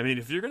 I mean,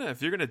 if you're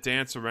gonna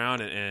dance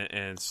around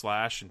and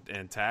slash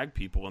and tag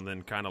people and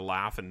then kind of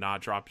laugh and not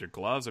drop your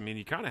gloves, I mean,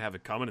 you kind of have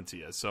it coming to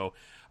you. So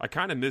I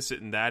kind of miss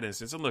it in that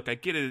instance. And look, I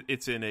get it;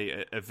 it's in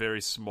a very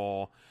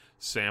small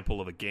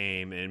sample of a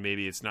game, and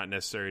maybe it's not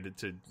necessary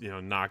to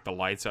knock the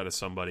lights out of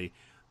somebody.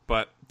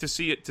 But to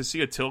see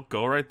a tilt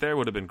go right there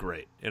would have been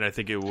great, and I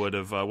think it would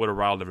have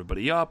riled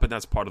everybody up, and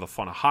that's part of the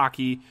fun of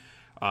hockey.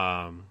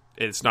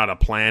 It's not a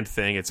planned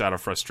thing; it's out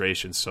of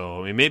frustration.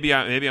 So, I mean, maybe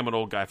I'm an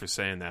old guy for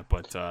saying that,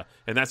 but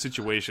in that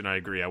situation, I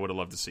agree. I would have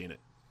loved to seen it.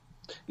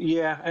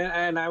 Yeah,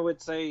 and I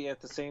would say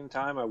at the same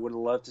time, I would have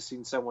loved to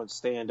seen someone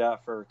stand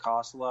up for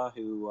Kosala,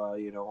 who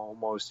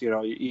almost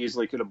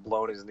easily could have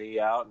blown his knee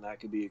out, and that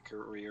could be a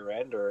career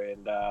ender.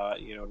 And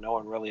no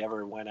one really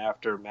ever went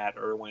after Matt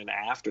Irwin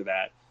after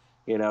that.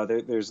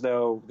 There's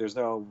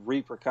no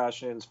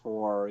repercussions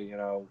for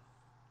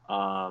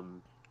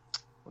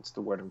what's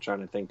the word I'm trying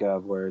to think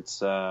of, where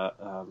it's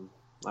not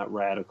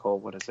radical.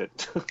 What is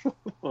it?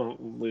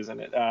 I'm losing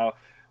it.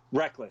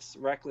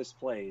 Reckless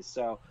plays.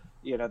 So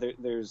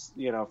there's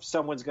if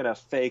someone's gonna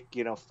fake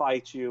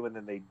fight you and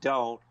then they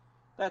don't,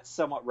 that's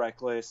somewhat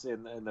reckless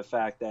in the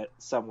fact that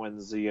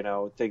someone's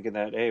thinking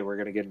that, hey, we're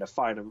gonna get in a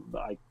fight,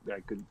 I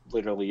could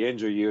literally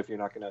injure you if you're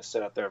not gonna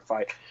sit up there and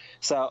fight.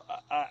 So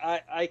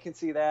I can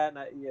see that,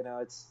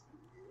 and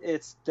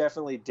it's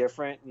definitely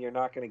different. You're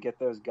not going to get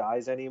those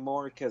guys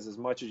anymore, because as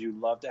much as you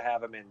love to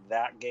have them in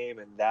that game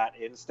in that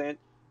instant,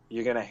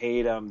 you're going to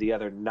hate them the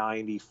other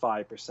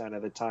 95%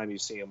 of the time you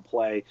see them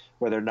play,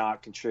 where they're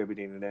not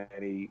contributing in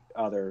any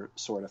other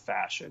sort of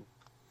fashion.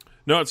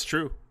 No, it's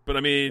true. But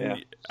I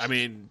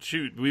mean,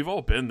 shoot, we've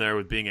all been there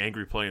with being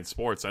angry playing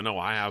sports. I know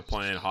I have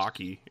playing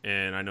hockey,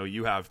 and I know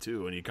you have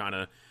too.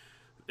 And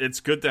it's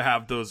good to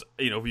have those,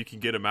 you can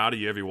get them out of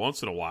you every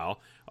once in a while.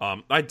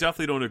 I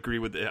definitely don't agree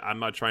with it. I'm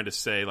not trying to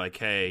say like,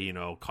 hey,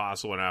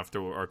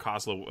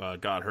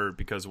 Kosala got hurt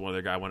because one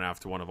other guy went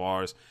after one of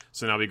ours,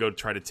 so now we go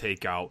try to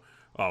take out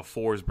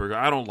Forsberg.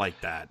 I don't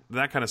like that.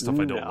 That kind of stuff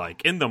I don't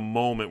like. In the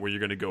moment where you're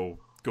going to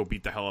go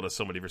beat the hell out of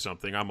somebody for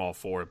something, I'm all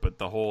for it. But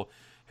the whole,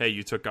 hey,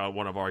 you took out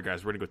one of our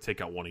guys, we're going to go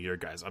take out one of your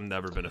guys, I've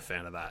never been a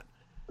fan of that.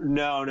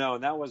 No,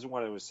 and that wasn't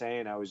what I was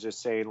saying. I was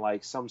just saying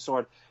like some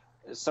sort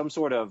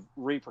of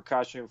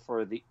repercussion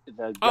for the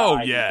guy. Oh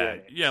who yeah, did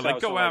it. yeah,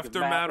 like go after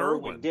Matt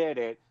Irwin. Did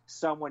it?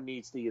 Someone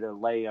needs to either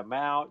lay him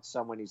out.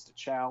 Someone needs to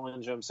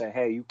challenge him. Say,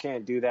 hey, you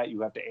can't do that.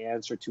 You have to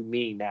answer to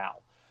me now.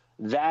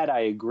 That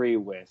I agree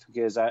with,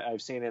 because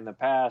I've seen in the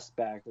past,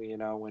 back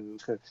when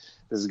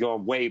this is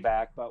going way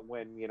back, but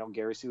when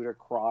Gary Suter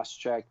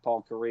cross-checked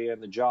Paul Kariya in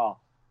the jaw.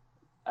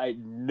 I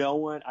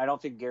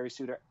don't think Gary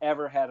Suter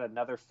ever had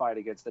another fight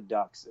against the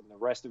Ducks in the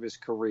rest of his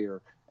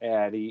career,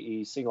 and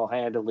he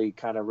single-handedly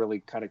kind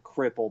of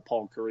crippled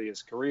Paul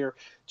Kariya's career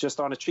just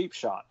on a cheap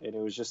shot. And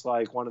it was just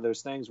like one of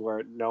those things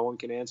where no one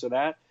can answer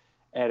that,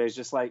 and it's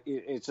just like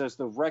it's just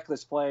the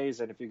reckless plays.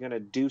 And if you're going to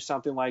do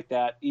something like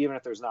that, even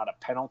if there's not a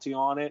penalty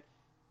on it,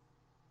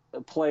 the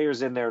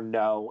players in there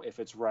know if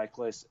it's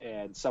reckless,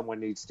 and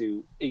someone needs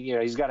to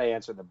he's got to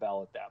answer the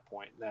bell at that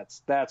point.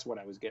 That's what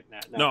I was getting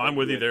at. No, I'm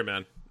with you there,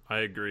 man.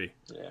 I agree.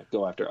 Yeah,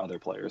 go after other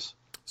players.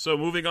 So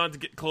moving on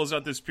to close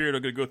out this period,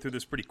 I'm going to go through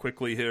this pretty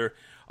quickly here.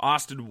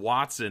 Austin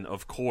Watson,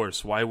 of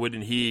course. Why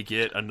wouldn't he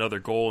get another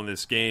goal in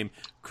this game?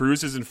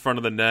 Cruises in front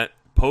of the net,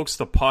 pokes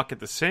the puck. At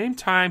the same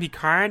time, he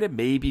kind of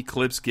maybe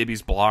clips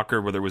Gibby's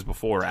blocker, whether it was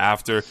before or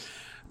after.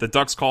 The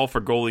Ducks call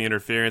for goalie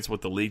interference with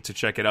the league to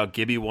check it out.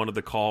 Gibby wanted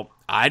the call.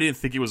 I didn't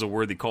think it was a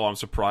worthy call. I'm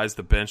surprised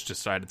the bench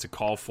decided to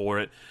call for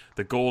it.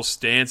 The goal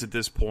stands at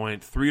this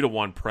point,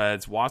 3-1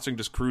 Preds. Watson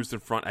just cruised in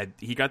front.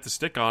 He got the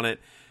stick on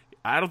it.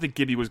 I don't think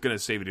Gibby was going to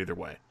save it either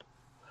way.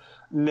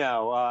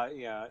 No,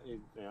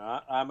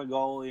 I'm a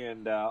goalie,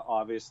 and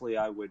obviously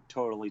I would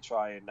totally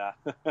try and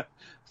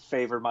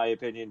favor my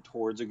opinion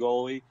towards a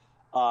goalie.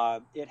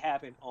 It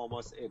happened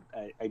almost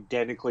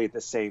identically at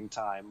the same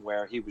time,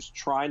 where he was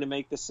trying to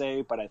make the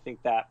save, but I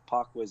think that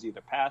puck was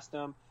either past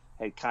him,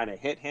 had kind of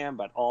hit him,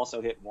 but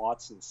also hit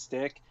Watson's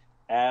stick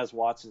as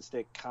Watson's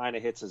stick kind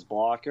of hits his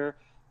blocker.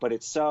 But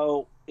it's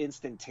so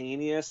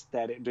instantaneous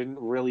that it didn't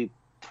really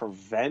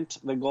prevent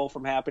the goal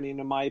from happening,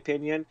 in my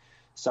opinion.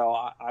 So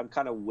I'm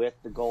kind of with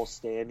the goal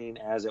standing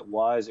as it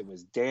was. It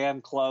was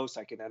damn close.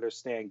 I can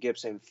understand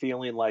Gibson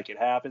feeling like it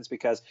happens,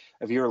 because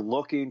if you're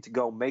looking to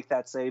go make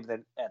that save,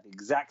 then at the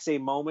exact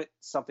same moment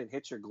something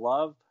hits your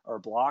glove or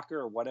blocker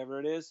or whatever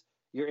it is,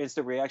 your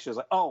instant reaction is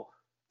like, oh,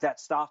 that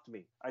stopped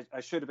me. I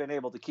should have been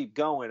able to keep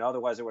going.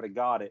 Otherwise I would have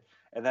got it.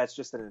 And that's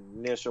just an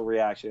initial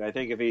reaction. I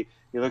think if he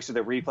looks at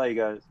the replay, he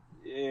goes,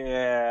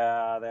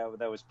 yeah,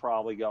 that was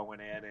probably going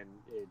in, and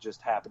it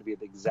just happened to be at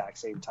the exact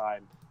same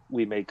time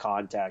we made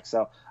contact.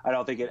 So I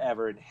don't think it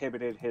ever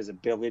inhibited his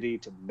ability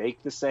to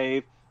make the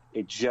save.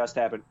 It just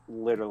happened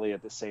literally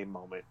at the same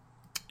moment.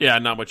 Yeah,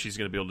 not much he's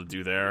going to be able to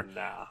do there.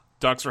 Nah.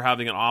 Ducks are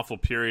having an awful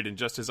period, and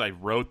just as I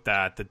wrote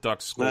that, the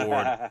Ducks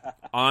scored.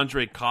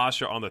 Andre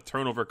Kasha on the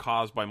turnover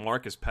caused by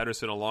Marcus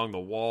Pettersson along the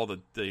wall.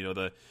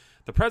 The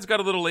Preds got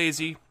a little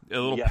lazy, a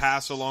little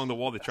pass along the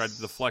wall. They tried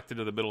to deflect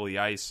into the middle of the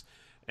ice,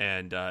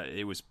 and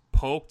it was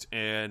poked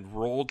and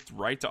rolled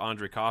right to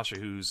Andre Kasha,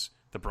 who's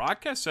the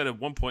broadcast said at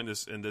one point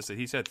in this that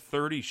he's had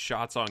 30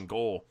 shots on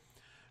goal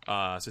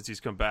since he's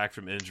come back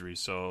from injury.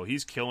 So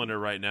he's killing it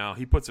right now.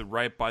 He puts it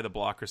right by the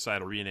blocker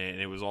side of Rene,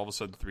 and it was all of a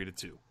sudden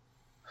 3-2.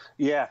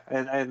 Yeah,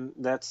 and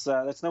that's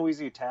no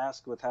easy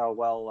task with how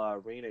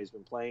well Rene's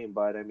been playing.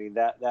 But I mean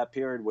that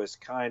period was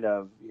kind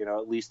of,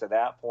 at least at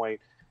that point,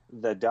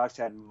 the Ducks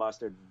had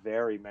mustered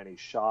very many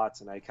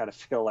shots, and I kind of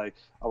feel like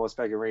almost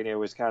Pekka Rinne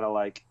was kind of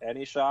like,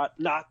 any shot,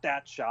 not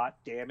that shot,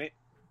 damn it.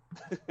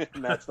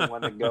 And that's the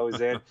one that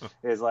goes in.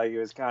 Is like he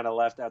was kind of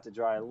left out to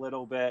dry a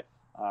little bit.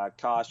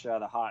 Kasha,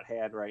 the hot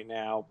hand right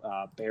now,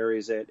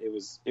 buries it. It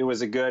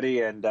was a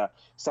goodie, and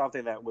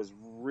something that was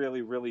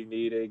really, really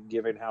needed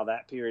given how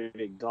that period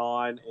had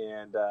gone.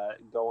 And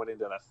going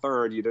into the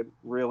third, you didn't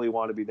really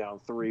want to be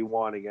down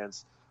 3-1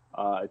 against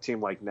a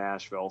team like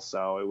Nashville.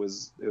 So it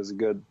was a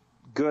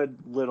good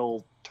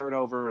little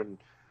turnover and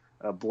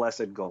a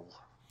blessed goal.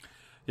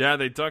 Yeah,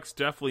 the Ducks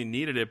definitely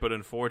needed it, but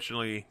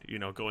unfortunately,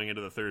 going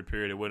into the third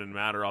period, it wouldn't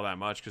matter all that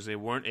much because they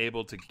weren't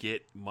able to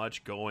get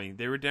much going.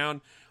 They were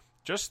down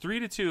just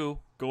 3-2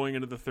 going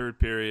into the third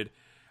period,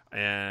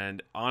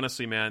 and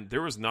honestly, man,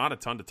 there was not a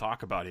ton to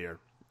talk about here.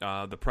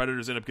 The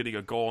Predators end up getting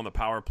a goal on the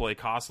power play.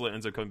 Kosla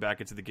ends up coming back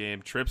into the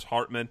game. Trips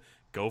Hartman,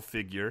 go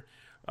figure,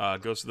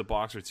 goes to the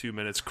box for 2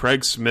 minutes.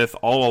 Craig Smith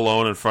all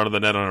alone in front of the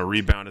net on a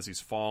rebound as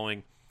he's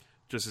falling.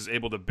 Just is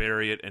able to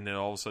bury it, and then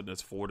all of a sudden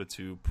it's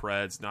 4-2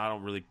 Preds. Now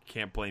I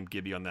can't blame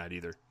Gibby on that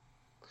either.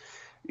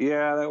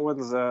 Yeah, that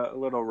one's a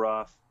little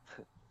rough.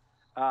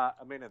 I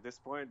mean, at this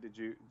point, did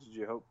you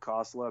hope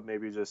Kosla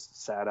maybe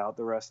just sat out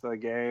the rest of the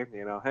game?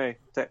 Hey,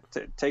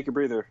 take a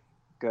breather,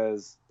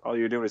 because all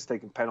you're doing is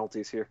taking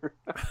penalties here.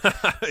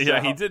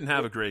 Yeah, he didn't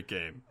have a great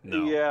game.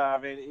 No. Yeah,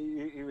 I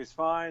mean, he was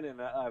fine,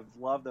 and I've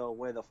loved the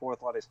way the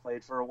fourth line has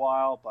played for a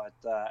while, but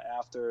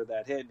after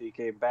that hit, he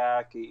came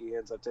back. He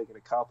ends up taking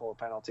a couple of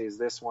penalties.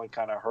 This one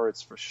kind of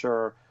hurts for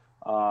sure.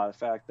 The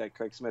fact that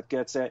Craig Smith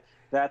gets it,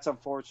 that's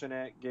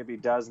unfortunate. Gibby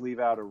does leave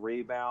out a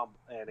rebound,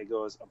 and it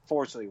goes,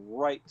 unfortunately,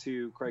 right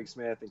to Craig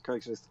Smith, and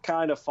Craig Smith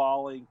kind of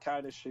falling,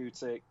 kind of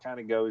shoots it, kind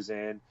of goes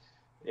in.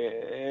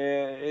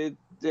 It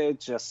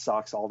just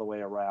sucks all the way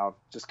around.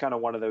 Just kind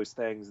of one of those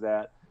things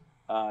that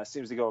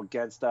seems to go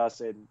against us,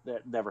 and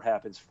that never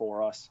happens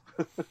for us.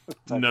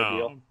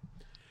 No.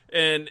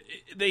 And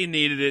they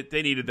needed it.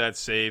 They needed that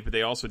save, but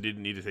they also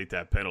didn't need to take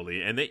that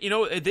penalty. And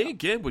they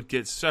again would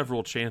get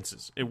several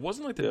chances. It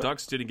wasn't like the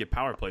Ducks didn't get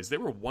power plays. They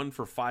were 1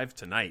 for 5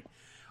 tonight,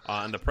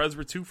 and the Preds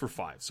were 2 for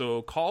 5.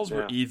 So calls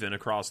were even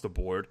across the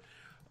board.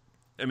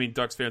 I mean,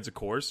 Ducks fans, of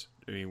course.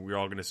 I mean, we're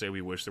all going to say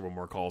we wish there were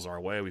more calls our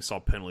way. We saw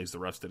penalties the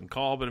refs didn't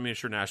call, but I mean, I'm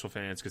sure Nashville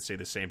fans could say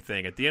the same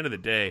thing. At the end of the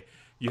day,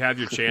 you have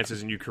your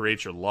chances and you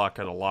create your luck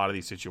at a lot of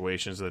these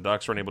situations. The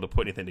Ducks weren't able to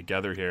put anything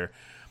together here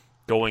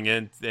going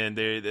in, and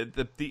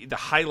the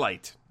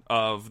highlight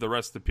of the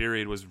rest of the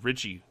period was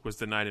Ritchie was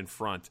denied in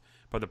front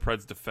by the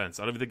Preds defense.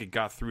 I don't even think it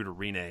got through to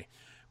Rene,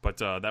 but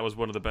that was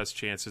one of the best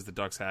chances the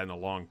Ducks had in a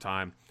long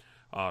time.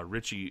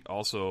 Ritchie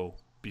also,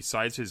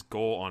 besides his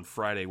goal on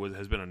Friday,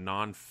 has been a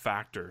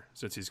non-factor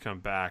since he's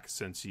come back,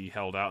 since he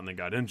held out and then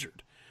got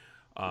injured.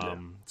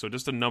 So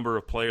just a number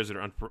of players that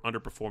are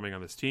underperforming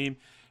on this team.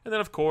 And then,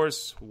 of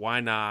course, why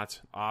not?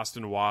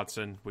 Austin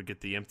Watson would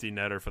get the empty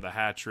netter for the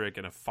hat trick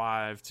and a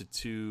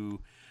 5-2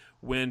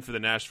 win for the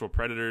Nashville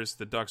Predators.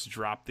 The Ducks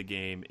dropped the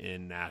game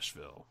in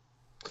Nashville.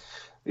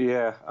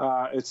 Yeah,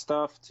 it's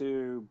tough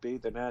to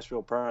beat the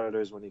Nashville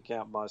Predators when you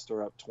can't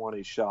muster up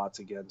 20 shots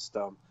against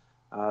them.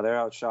 They're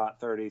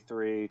outshot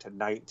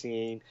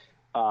 33-19.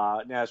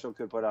 Nashville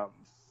could put up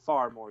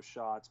far more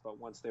shots, but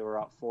once they were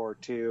up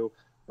 4-2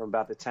 from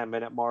about the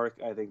 10-minute mark,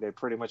 I think they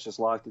pretty much just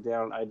locked it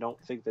down. I don't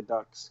think the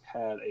Ducks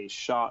had a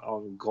shot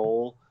on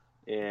goal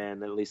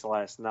in at least the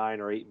last 9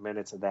 or 8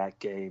 minutes of that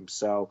game.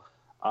 So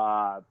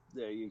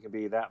You can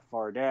be that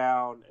far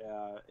down,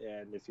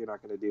 and if you're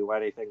not going to do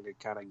anything to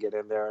kind of get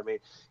in there, I mean,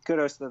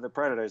 kudos to the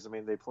Predators. I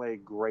mean, they play a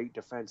great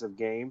defensive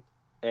game,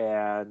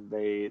 and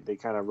they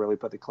kind of really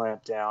put the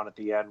clamp down at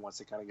the end once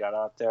they kind of got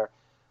out there.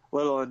 A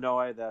little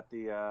annoyed that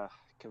the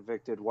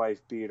convicted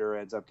wife beater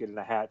ends up getting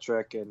a hat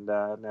trick, and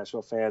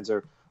Nashville fans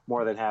are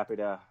more than happy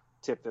to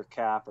tip their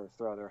cap or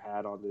throw their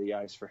hat onto the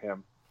ice for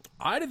him.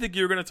 I didn't think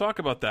you were going to talk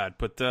about that,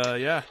 but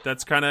yeah,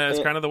 that's kind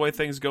of the way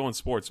things go in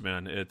sports,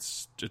 man.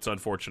 It's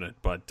unfortunate,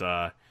 but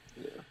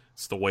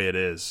it's the way it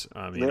is.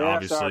 I mean,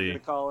 obviously, sorry to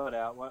call it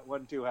out.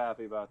 Wasn't too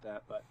happy about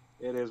that, but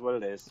it is what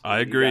it is. I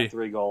agree. You got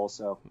 3 goals,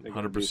 so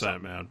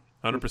 100%, man.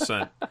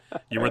 100%.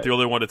 You weren't the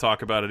only one to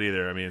talk about it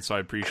either. I mean, so I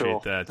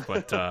appreciate that.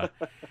 But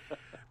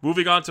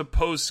moving on to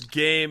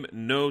post-game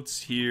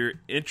notes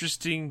here.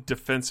 Interesting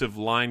defensive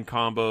line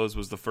combos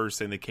was the first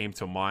thing that came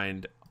to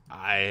mind.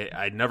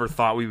 I never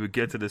thought we would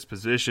get to this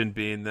position,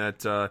 being that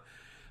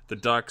the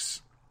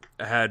Ducks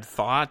had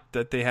thought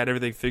that they had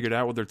everything figured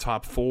out with their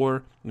top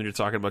 4. And you're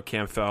talking about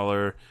Cam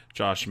Fowler,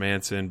 Josh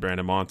Manson,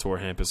 Brandon Montour,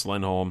 Hampus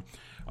Lindholm.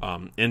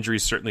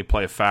 Injuries certainly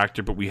play a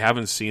factor, but we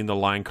haven't seen the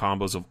line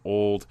combos of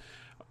old.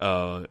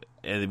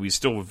 And we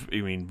still,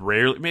 I mean,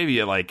 rarely, maybe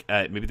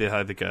they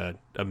had like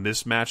a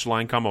mismatched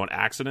line combo on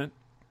accident.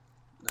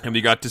 And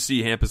we got to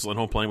see Hampus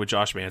Lindholm playing with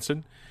Josh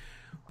Manson.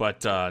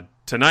 But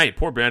tonight,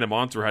 poor Brandon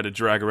Montour had to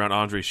drag around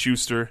Andre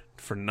Schuster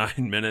for 9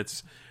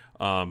 minutes,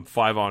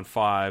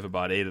 5-on-5,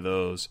 about 8 of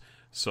those.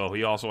 So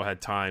he also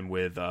had time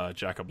with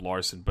Jacob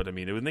Larson. But, I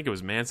mean, I would think it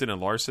was Manson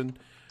and Larson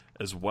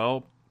as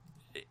well.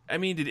 I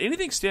mean, did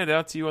anything stand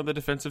out to you on the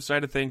defensive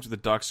side of things where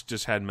the Ducks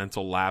just had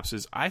mental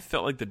lapses? I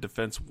felt like the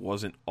defense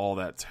wasn't all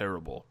that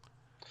terrible.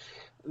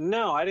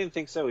 No, I didn't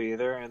think so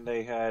either. And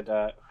they had,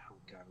 I'm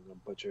going to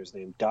butcher his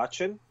name,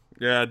 Dotchin?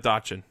 Yeah,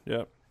 Dotchin,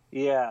 yep.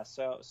 Yeah,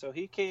 so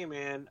he came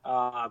in.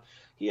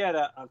 He had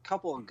a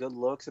couple of good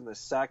looks in the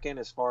second,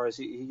 as far as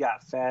he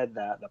got fed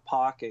the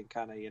puck and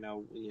kind of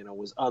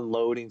was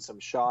unloading some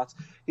shots.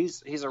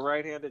 He's a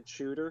right-handed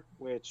shooter,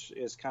 which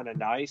is kind of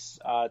nice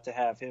to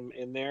have him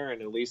in there,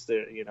 and at least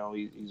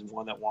he's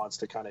one that wants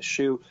to kind of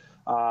shoot.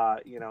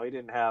 He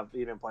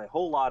didn't play a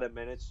whole lot of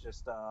minutes,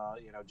 just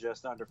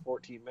under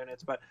 14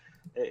 minutes, but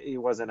he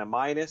wasn't a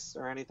minus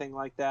or anything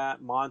like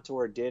that.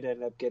 Montour did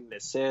end up getting an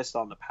assist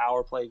on the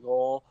power play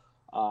goal.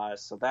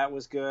 So that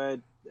was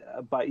good.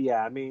 But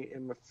yeah, I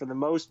mean, for the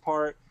most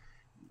part,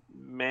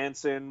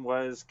 Manson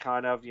was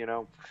kind of,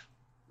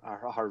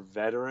 our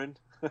veteran,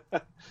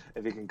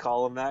 if you can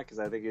call him that, because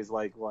I think he's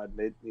like,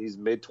 he's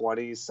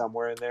mid-20s,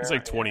 somewhere in there. He's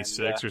like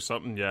 26 or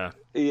something, yeah.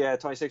 Yeah,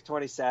 26,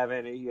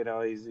 27.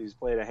 He's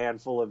played a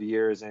handful of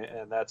years,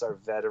 and that's our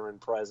veteran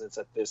presence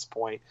at this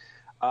point.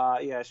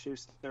 Yeah,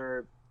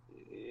 Schuster,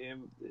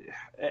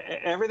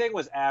 everything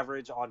was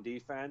average on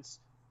defense.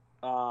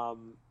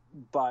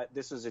 But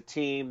this is a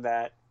team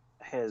that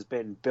has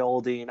been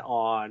building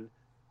on,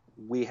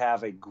 we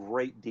have a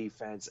great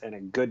defense and a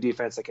good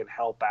defense that can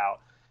help out.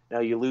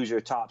 Now, you lose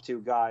your top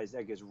 2 guys,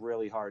 that gets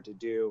really hard to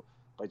do.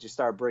 But you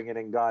start bringing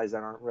in guys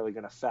that aren't really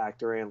going to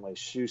factor in, like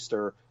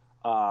Schuster,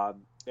 and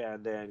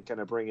then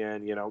kind of bring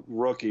in,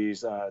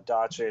 rookies,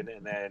 Dotchin,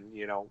 and then,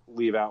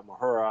 leave out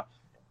Mahura,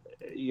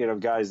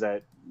 guys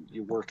that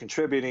you were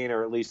contributing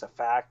or at least a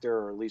factor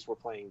or at least were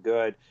playing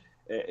good.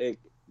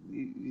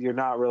 You're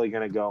not really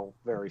going to go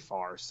very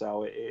far.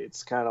 So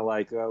it's kind of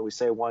like we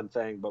say one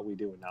thing, but we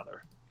do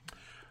another.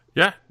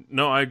 Yeah,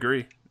 no, I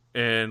agree.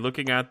 And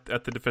looking at the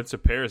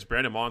defensive pairs,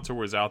 Brandon Montour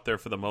was out there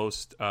for the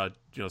most,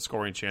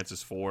 scoring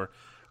chances for,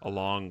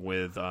 along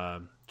with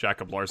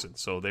Jacob Larson.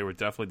 So they were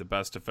definitely the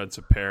best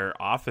defensive pair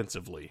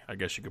offensively. I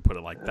guess you could put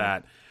it like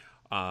that.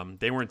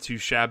 They weren't too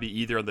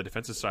shabby either on the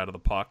defensive side of the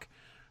puck.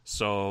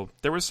 So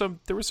there was some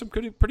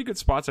pretty good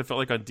spots. I felt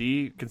like on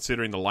D,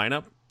 considering the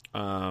lineup.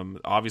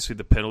 Obviously,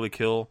 the penalty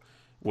kill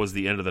was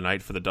the end of the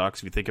night for the Ducks.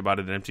 If you think about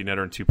it, an empty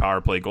netter and 2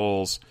 power play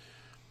goals,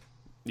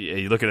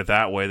 you look at it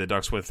that way, the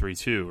Ducks went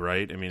 3-2,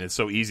 right? I mean, it's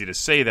so easy to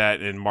say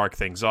that and mark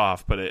things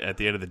off, but at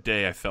the end of the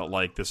day, I felt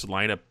like this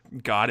lineup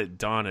got it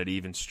done at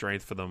even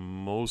strength for the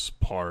most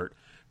part.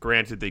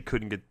 Granted, they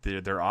couldn't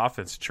get their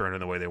offense churning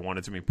the way they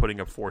wanted to. I mean, putting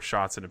up 4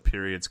 shots in a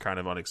period is kind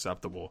of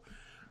unacceptable.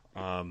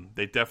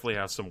 They definitely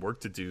have some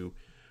work to do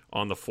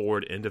on the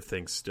forward end of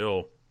things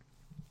still.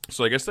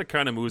 So I guess that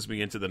kind of moves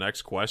me into the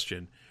next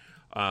question.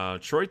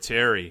 Troy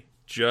Terry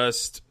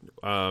just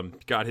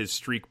got his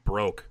streak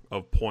broke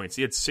of points.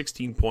 He had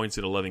 16 points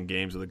in 11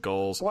 games with the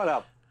goals. What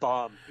a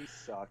bum. He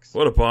sucks.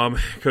 What a bum.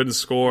 Couldn't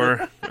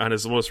score on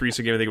his most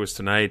recent game. I think it was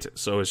tonight.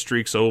 So his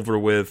streak's over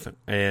with.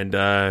 And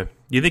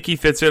you think he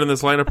fits in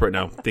this lineup right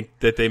now? Think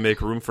that they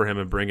make room for him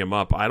and bring him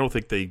up? I don't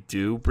think they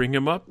do bring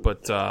him up,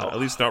 but at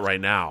least not right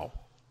now.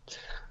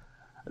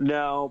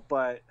 No,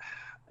 but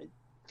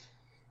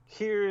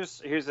here's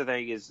the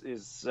thing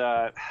is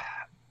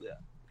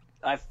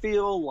I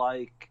feel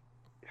like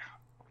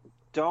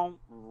don't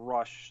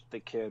rush the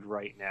kid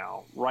right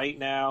now. Right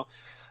now,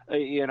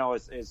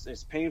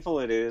 as painful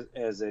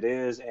as it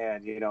is,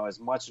 and as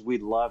much as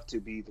we'd love to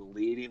be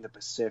leading the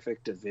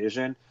Pacific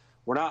Division,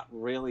 we're not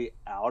really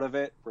out of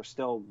it. We're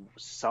still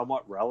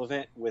somewhat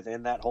relevant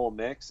within that whole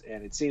mix.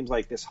 And it seems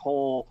like this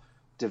whole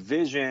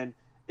division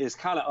is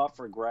kind of up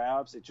for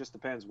grabs. It just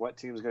depends what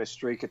team is going to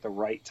streak at the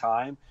right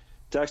time.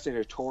 Ducks are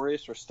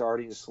notorious for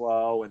starting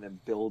slow and then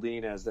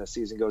building as the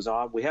season goes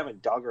on. We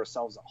haven't dug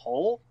ourselves a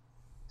hole.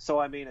 So,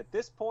 I mean, at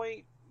this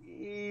point,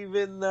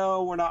 even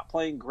though we're not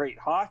playing great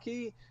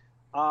hockey,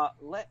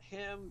 let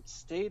him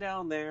stay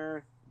down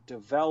there,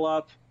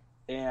 develop,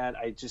 and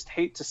I just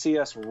hate to see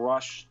us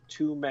rush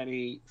too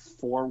many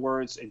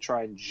forwards and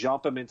try and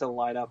jump him into the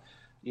lineup.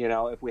 You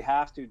know, if we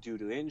have to due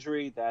to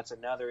injury, that's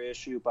another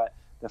issue. But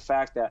the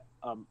fact that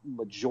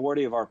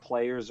majority of our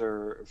players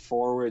are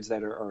forwards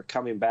that are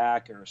coming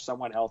back or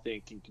somewhat healthy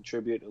and can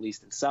contribute at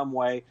least in some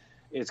way,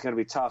 it's going to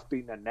be tough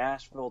beating a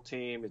Nashville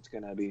team. It's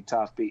going to be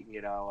tough beating,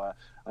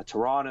 a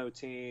Toronto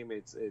team.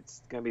 It's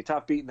going to be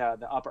tough beating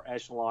the upper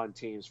echelon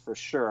teams for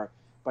sure.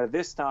 But at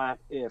this time,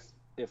 if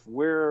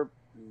we're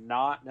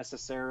not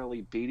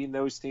necessarily beating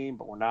those teams,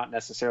 but we're not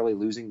necessarily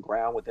losing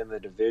ground within the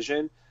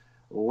division,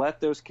 let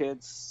those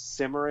kids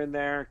simmer in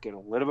there, get a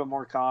little bit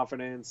more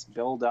confidence,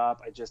 build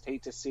up. I just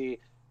hate to see,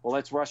 well,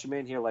 let's rush them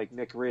in here like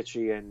Nick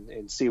Ritchie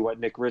and see what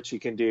Nick Ritchie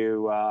can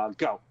do.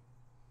 Go.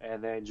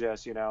 And then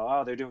just,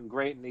 they're doing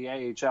great in the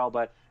AHL,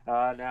 but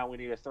now we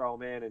need to throw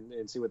them in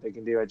and see what they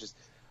can do.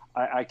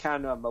 I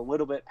kind of am a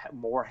little bit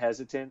more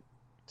hesitant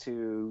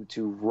to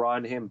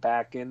run him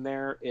back in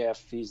there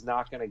if he's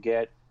not going to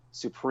get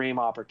supreme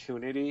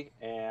opportunity.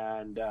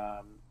 And,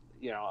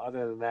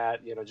 other than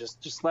that,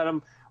 just let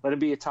him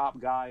be a top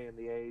guy in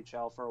the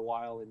AHL for a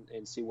while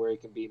and see where he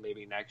can be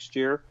maybe next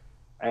year.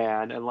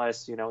 And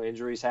unless,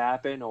 injuries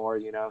happen or,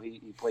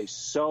 he plays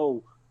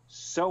so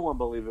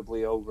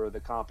unbelievably over the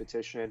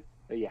competition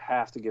that you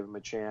have to give him a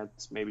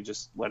chance, maybe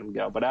just let him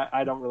go. But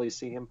I don't really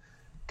see him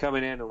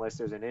coming in unless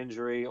there's an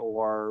injury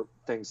or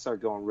things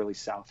start going really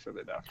south for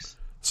the Ducks.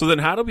 So then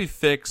how do we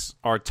fix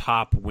our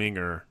top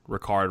winger,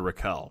 Rickard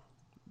Rakell?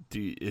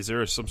 Is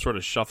there some sort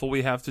of shuffle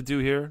we have to do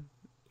here?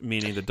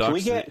 Meaning the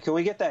Ducks. Can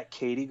we get that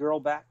Katie girl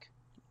back?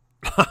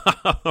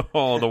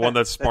 Oh, the one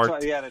that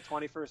sparked. The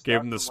 21st.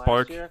 Gave him the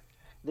spark.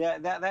 Yeah,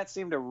 that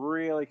seemed to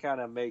really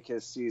kind of make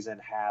his season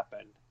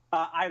happen.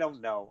 I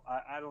don't know.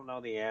 I don't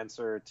know the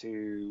answer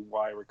to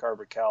why Rickard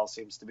Rakell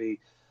seems to be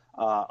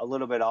a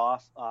little bit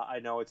off. I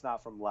know it's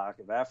not from lack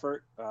of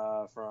effort.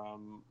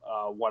 From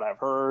what I've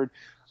heard,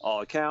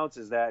 all accounts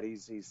is that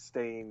he's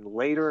staying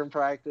later in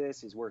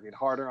practice. He's working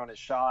harder on his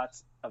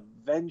shots.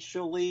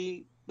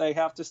 Eventually, they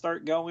have to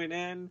start going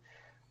in.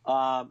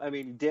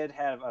 He did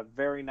have a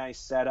very nice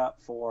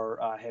setup for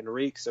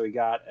Henrique, so he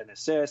got an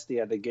assist. He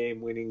had the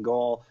game-winning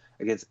goal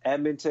against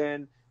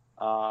Edmonton.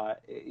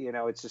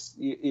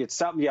 It's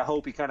something you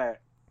hope he kind of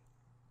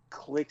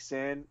clicks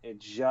in. It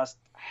just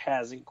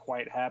hasn't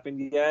quite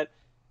happened yet,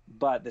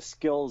 but the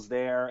skill's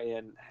there,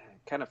 and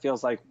it kind of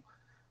feels like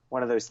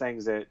one of those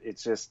things that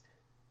it's just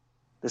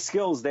the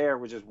skill's there.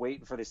 We're just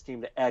waiting for this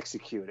team to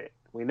execute it.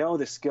 We know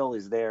the skill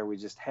is there. We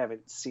just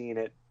haven't seen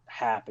it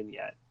happen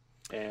yet.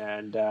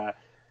 And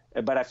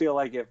but I feel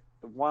like if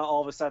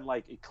all of a sudden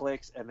like it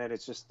clicks and then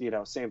it's just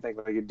same thing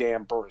like a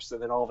damn burst,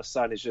 and then all of a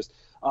sudden it's just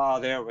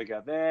there we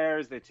go,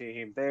 there's the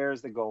team,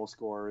 there's the goal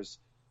scorers,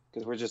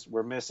 because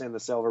we're missing the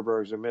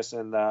Silverbergs, we're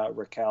missing the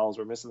Rakells,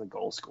 we're missing the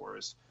goal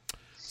scorers.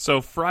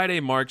 So Friday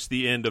marks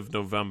the end of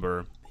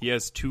November. He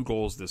has 2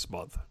 goals this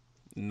month.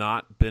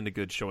 Not been a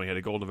good showing. He had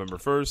a goal November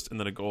 1st and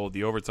then a goal,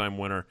 the overtime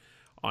winner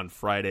on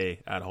Friday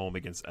at home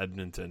against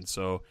Edmonton.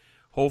 So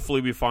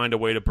hopefully we find a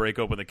way to break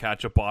open the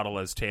ketchup bottle,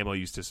 as Tamo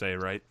used to say,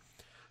 right?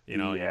 You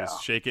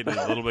just shake it and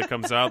a little bit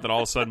comes out, then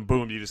all of a sudden,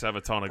 boom, you just have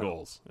a ton of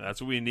goals. That's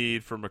what we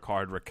need from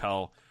Rickard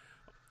Rakell.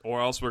 Or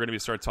else we're going to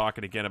start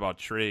talking again about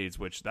trades,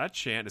 which that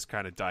chant has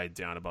kind of died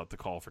down about the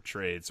call for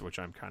trades, which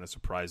I'm kind of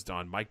surprised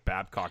on. Mike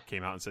Babcock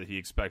came out and said he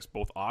expects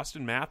both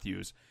Austin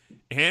Matthews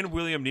and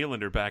William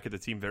Nylander back at the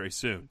team very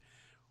soon.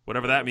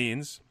 Whatever that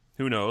means,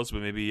 who knows?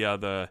 But maybe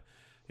the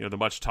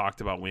much talked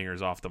about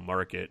wingers off the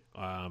market.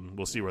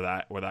 We'll see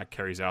where that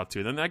carries out to.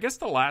 And then I guess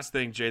the last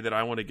thing, Jay, that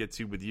I want to get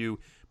to with you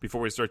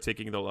before we start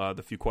taking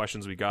the few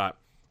questions we got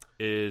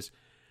is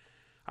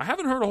I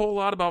haven't heard a whole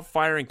lot about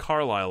firing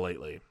Carlisle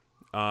lately.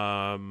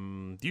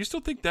 Do you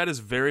still think that is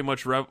very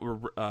much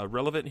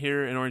relevant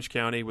here in Orange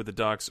County with the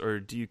Ducks, or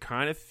do you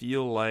kind of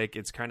feel like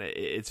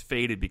it's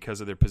faded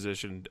because of their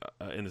position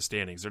in the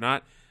standings? They're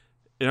not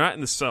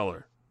in the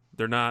cellar.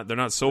 They're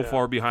not so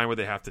far behind where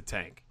they have to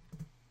tank.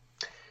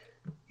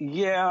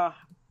 Yeah,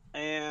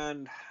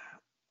 and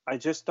I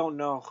just don't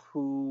know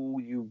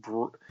who you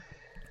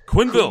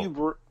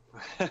Quenneville.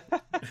 I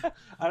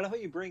don't know who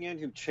you bring in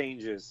who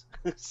changes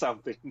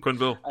something.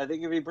 Quenneville. I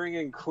think if you bring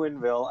in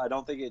Quenneville, I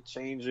don't think it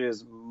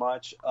changes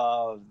much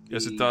of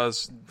yes, it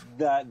does.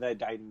 The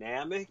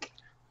dynamic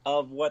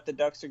of what the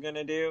Ducks are going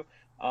to do.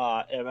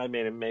 And I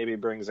mean, it maybe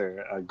brings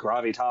a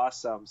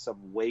gravitas,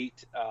 some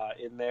weight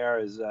in there.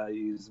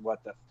 He's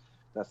what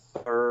the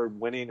third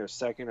winning or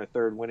second or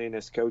third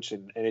winningest coach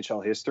in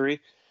NHL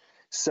history.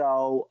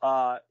 So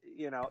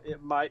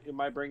it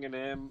might bring in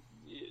him.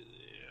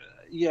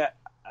 Yeah.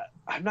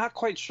 I'm not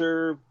quite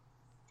sure.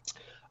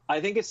 I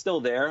think it's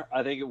still there.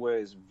 I think it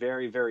was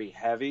very, very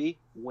heavy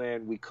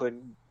when we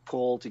couldn't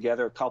pull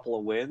together a couple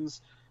of wins.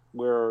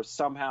 We're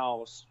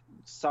somehow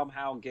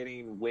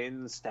getting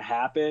wins to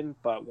happen.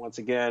 But once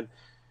again,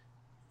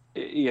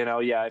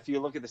 if you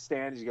look at the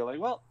standings, you go like,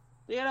 well,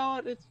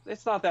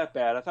 it's not that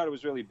bad. I thought it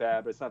was really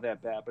bad, but it's not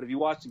that bad. But if you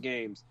watch the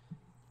games,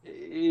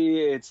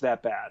 it's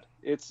that bad.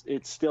 It's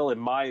still, in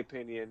my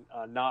opinion,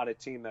 not a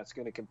team that's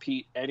going to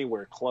compete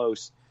anywhere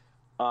close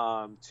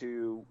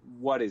to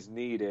what is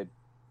needed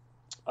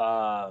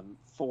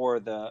for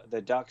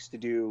the Ducks to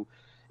do.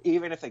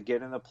 Even if they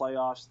get in the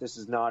playoffs, this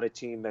is not a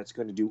team that's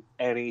going to do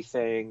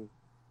anything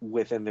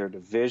within their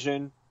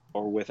division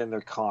or within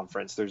their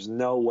conference. There's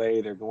no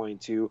way they're going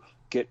to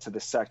get to the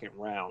second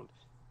round.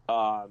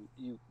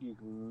 You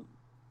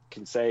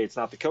can say it's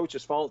not the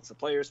coach's fault, it's the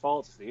player's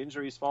fault, it's the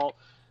injury's fault.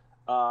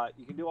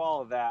 You can do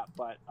all of that,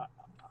 but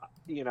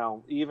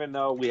even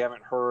though we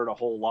haven't heard a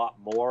whole lot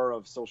more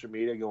of social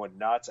media going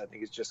nuts, I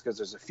think it's just because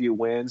there's a few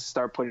wins.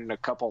 Start putting a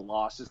couple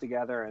losses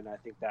together, and I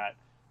think that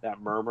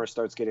murmur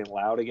starts getting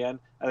loud again.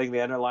 I think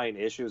the underlying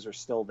issues are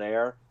still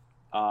there.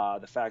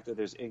 The fact that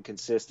there's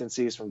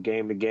inconsistencies from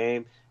game to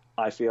game,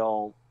 I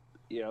feel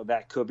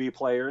that could be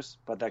players,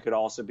 but that could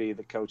also be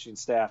the coaching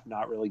staff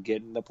not really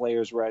getting the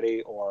players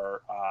ready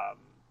or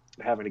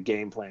having a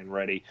game plan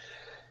ready.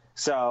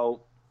 So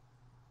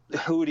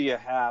who do you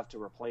have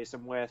to replace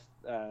them with,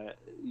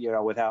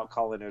 without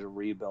calling it a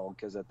rebuild?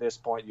 Because at this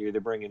point, you're either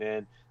bringing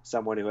in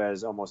someone who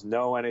has almost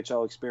no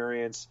NHL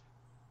experience,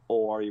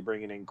 or you're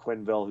bringing in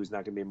Quenneville, who's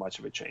not going to be much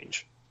of a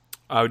change.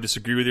 I would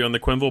disagree with you on the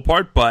Quenneville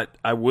part, but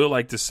I will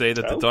like to say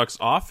that the Ducks'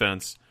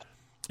 offense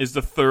is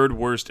the third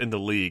worst in the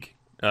league.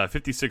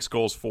 56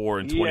 goals for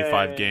in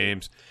 25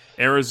 games.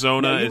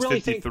 Arizona is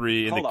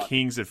 53, and the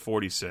Kings at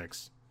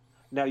 46.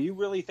 Now, you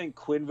really think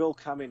Quenneville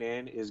coming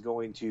in is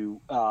going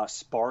to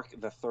spark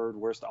the third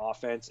worst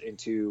offense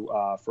into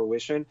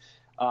fruition?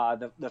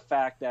 The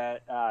fact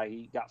that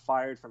he got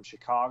fired from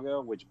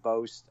Chicago, which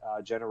boasts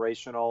a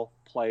generational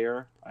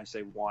player, I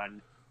say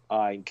one,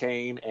 in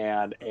Kane,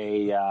 and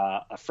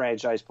a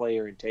franchise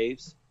player in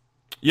Taves.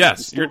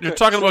 Yes, you're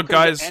talking about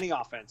guys. Any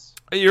offense.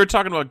 You're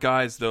talking about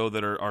guys though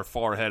that are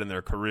far ahead in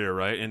their career,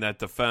 right? In that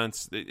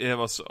defense, they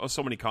have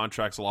so many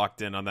contracts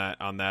locked in on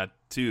that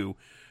too,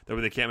 that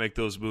they can't make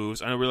those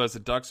moves. I realize the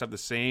Ducks have the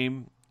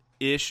same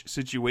ish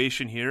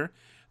situation here.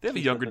 They have a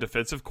younger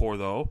defensive core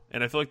though,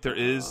 and I feel like there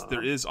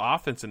is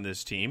offense in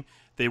this team.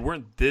 They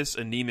weren't this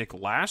anemic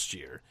last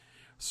year.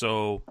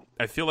 So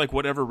I feel like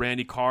whatever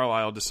Randy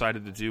Carlyle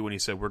decided to do when he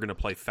said we're going to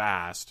play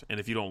fast, and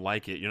if you don't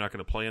like it, you're not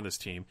going to play on this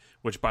team,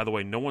 which, by the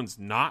way, no one's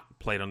not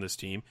played on this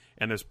team,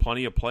 and there's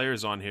plenty of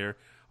players on here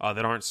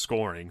that aren't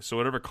scoring. So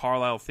whatever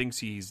Carlyle thinks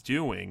he's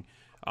doing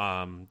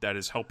that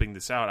is helping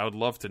this out, I would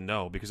love to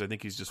know, because I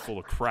think he's just full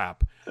of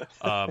crap.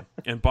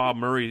 And Bob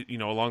Murray,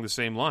 along the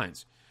same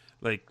lines.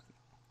 Like,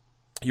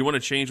 you want to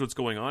change what's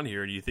going on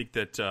here, and you think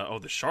that,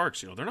 the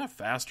Sharks, they're not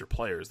faster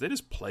players. They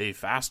just play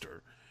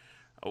faster.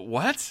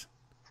 What?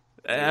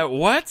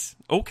 What?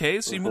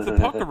 Okay, so you move the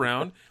puck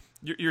around.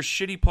 Your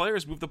shitty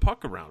players move the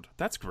puck around.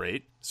 That's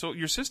great. So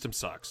your system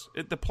sucks.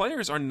 The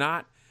players are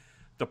not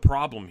the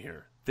problem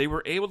here. They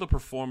were able to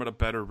perform at a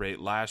better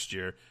rate last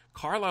year.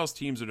 Carlisle's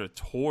teams are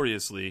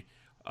notoriously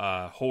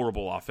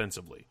horrible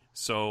offensively.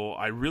 So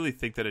I really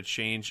think that a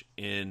change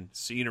in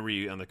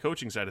scenery on the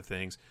coaching side of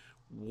things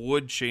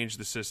would change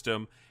the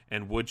system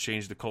and would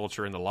change the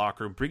culture in the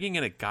locker room. Bringing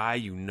in a guy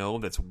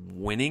that's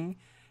winning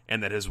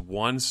and that has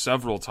won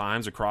several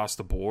times across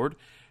the board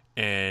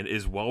and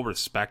is well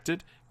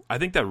respected, I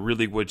think that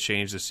really would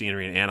change the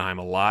scenery in Anaheim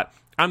a lot.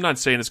 I'm not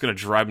saying it's going to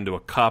drive him to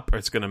a cup or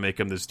it's going to make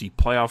him this deep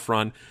playoff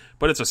run,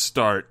 but it's a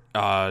start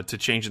to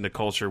changing the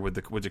culture with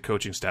the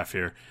coaching staff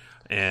here.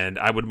 And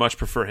I would much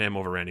prefer him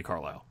over Randy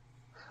Carlyle.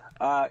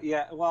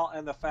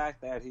 And the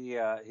fact that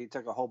he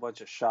took a whole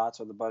bunch of shots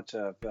with a bunch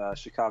of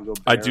Chicago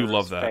Bears I do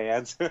love that.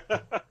 fans.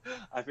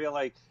 I feel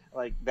like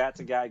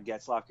that's a guy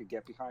Getzlaf could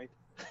get behind.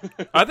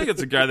 I think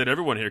it's a guy that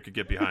everyone here could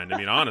get behind. I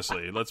mean,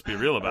 honestly, let's be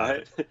real about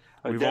it.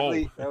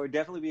 That would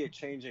definitely be a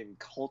change in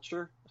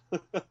culture.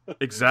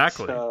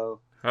 Exactly. So...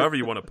 However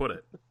you want to put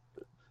it.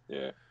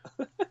 Yeah.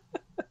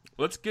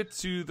 Let's get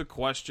to the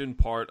question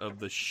part of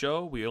the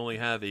show. We only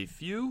have a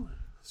few,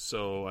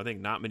 so I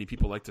think not many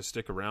people like to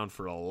stick around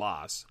for a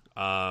loss.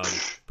 But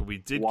we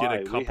did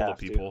get a couple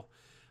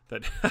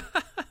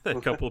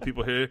of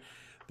people here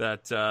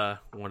that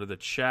wanted to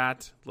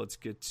chat. Let's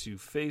get to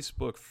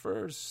Facebook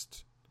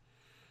first.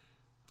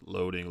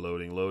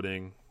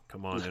 Loading.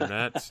 Come on,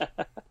 internet.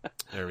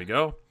 There we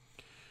go.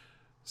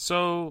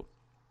 So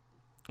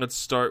let's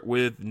start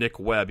with Nick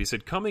Webb. He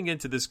said, coming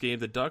into this game,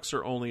 the Ducks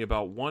are only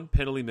about 1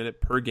 penalty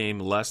minute per game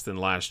less than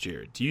last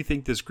year. Do you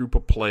think this group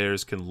of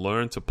players can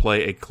learn to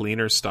play a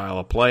cleaner style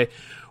of play,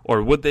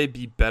 or would they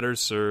be better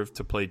served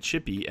to play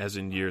chippy as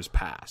in years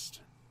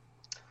past?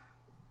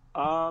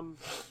 I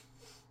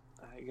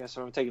guess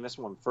I'm taking this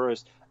one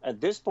first. At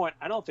this point,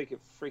 I don't think it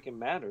freaking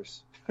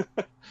matters.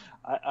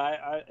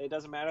 It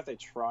doesn't matter if they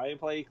try and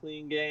play a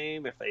clean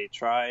game, if they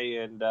try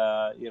and,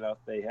 if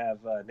they have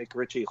Nick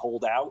Ritchie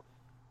hold out,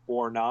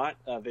 or not,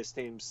 this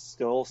team's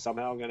still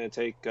somehow going to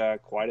take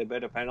quite a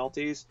bit of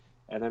penalties,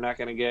 and they're not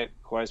going to get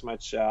quite as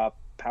much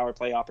power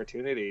play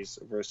opportunities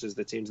versus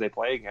the teams they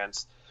play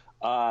against.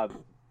 I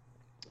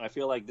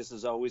feel like this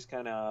has always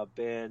kind of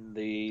been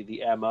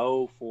the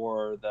MO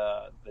for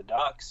the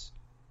Ducks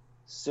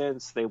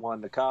since they won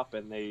the Cup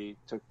and they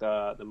took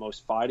the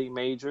most fighting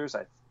majors.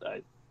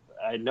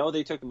 I know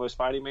they took the most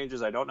fighting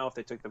majors. I don't know if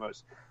they took the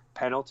most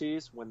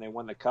penalties when they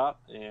won the Cup,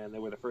 and they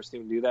were the first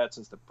team to do that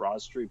since the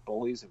Broad Street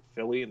Bullies in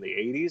Philly in the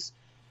 80s.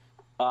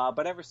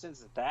 But ever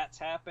since that's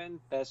happened,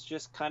 that's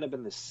just kind of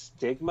been the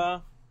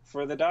stigma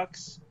for the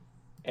Ducks.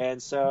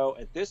 And so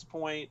at this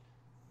point,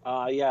 the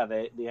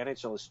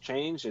NHL has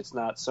changed. It's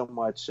not so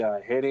much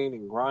hitting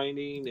and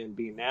grinding and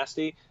being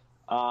nasty.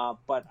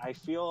 But I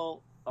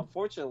feel,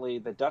 unfortunately,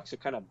 the Ducks are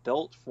kind of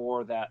built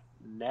for that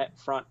net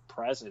front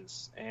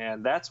presence.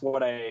 And that's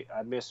what I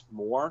miss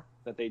more,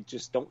 that they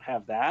just don't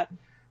have that,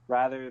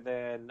 rather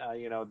than,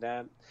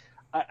 them.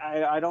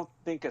 I don't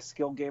think a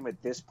skill game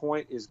at this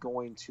point is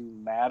going to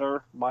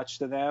matter much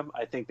to them.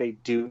 I think they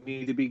do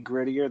need to be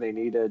grittier. They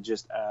need to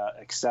just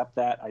accept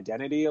that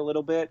identity a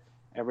little bit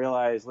and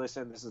realize,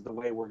 listen, this is the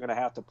way we're going to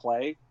have to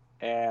play,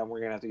 and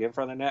we're going to have to get in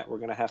front of the net. We're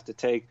going to have to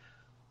take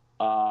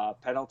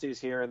penalties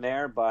here and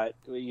there, but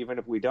even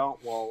if we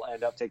don't, we'll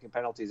end up taking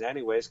penalties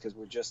anyways because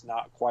we're just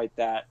not quite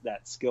that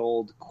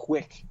skilled,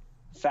 quick,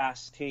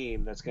 fast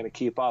team that's going to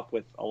keep up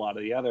with a lot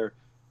of the other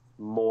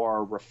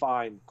more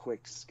refined,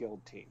 quick,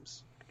 skilled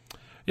teams.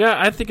 Yeah,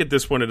 I think at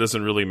this point it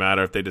doesn't really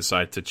matter if they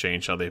decide to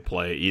change how they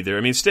play either.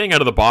 I mean, staying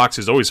out of the box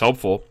is always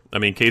helpful. I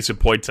mean, case in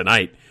point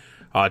tonight,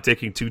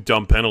 taking 2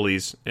 dumb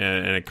penalties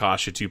and it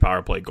cost you 2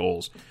 power play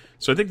goals.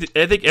 So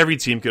I think every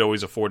team could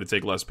always afford to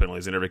take less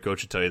penalties, and every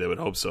coach would tell you they would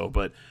hope so.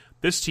 But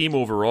this team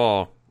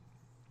overall,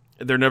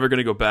 they're never going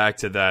to go back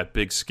to that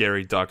big,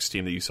 scary Ducks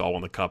team that you saw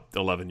win the Cup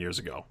 11 years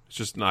ago. It's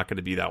just not going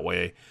to be that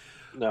way.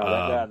 No,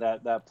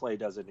 that play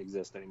doesn't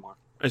exist anymore.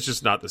 It's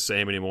just not the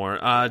same anymore.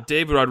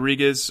 David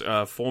Rodriguez,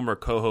 former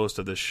co-host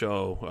of the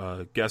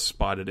show, guest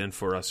spotted in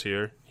for us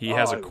here. He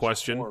has a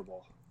question.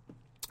 Horrible.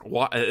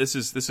 Why, this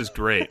is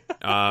great.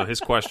 His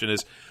question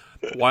is,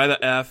 why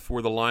the F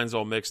were the lines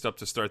all mixed up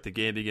to start the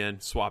game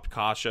again? Swapped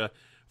Kasha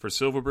for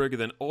Silverberg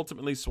and then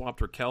ultimately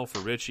swapped Raquel for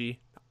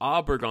Richie.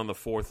 Aberg on the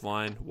 4th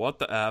line. What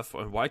the F?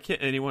 And why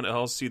can't anyone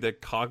else see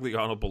that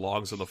Cogliano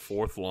belongs on the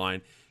 4th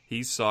line?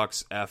 He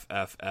sucks. F.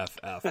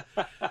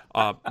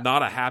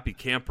 Not a happy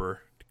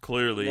camper,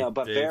 clearly. No,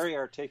 but Dave. very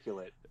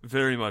articulate.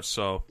 Very much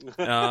so.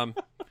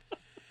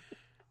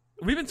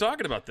 We've been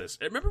talking about this.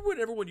 Remember when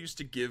everyone used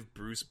to give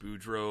Bruce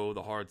Boudreau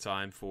the hard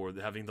time for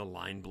having the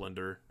line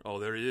blender? Oh,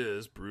 there he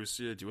is, Bruce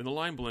doing the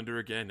line blender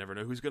again. Never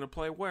know who's going to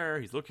play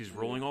where. He's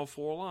rolling all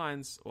 4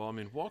 lines. Well, I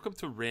mean, welcome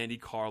to Randy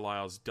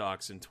Carlyle's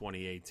Ducks in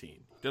 2018. He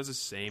does the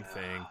same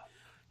thing.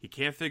 He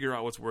can't figure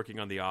out what's working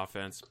on the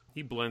offense.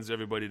 He blends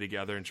everybody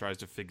together and tries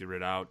to figure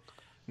it out.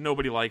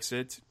 Nobody likes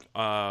it.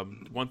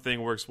 One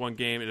thing works one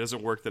game. It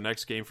doesn't work the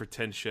next game for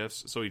 10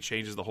 shifts, so he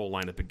changes the whole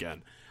lineup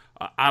again.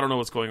 I don't know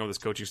what's going on with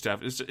this coaching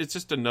staff. It's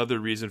just another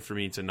reason for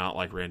me to not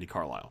like Randy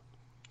Carlyle.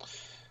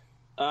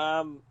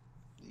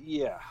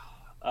 Yeah.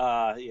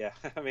 I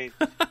mean,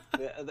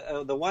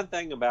 the one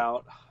thing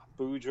about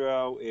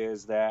Boudreau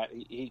is that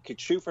he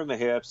could shoot from the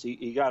hips.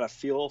 He got a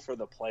feel for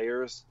the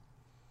players.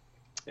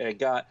 It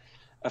got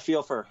a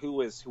feel for who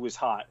was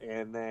hot,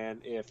 and then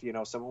if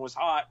someone was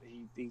hot,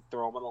 he'd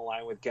throw him on the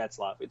line with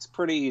Getzlaf. It's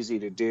pretty easy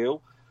to do.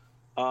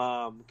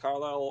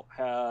 Carlisle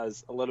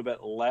has a little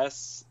bit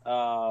less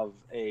of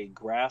a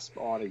grasp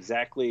on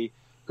exactly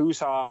who's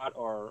hot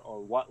or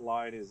what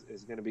line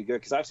is going to be good,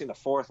 because I've seen the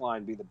 4th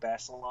line be the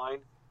best line,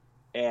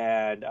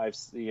 and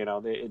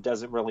it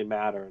doesn't really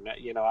matter. And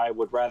I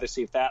would rather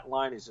see if that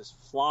line is just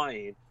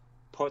flying,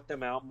 put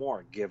them out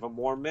more, give them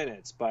more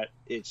minutes. But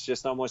it's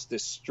just almost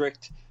this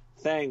strict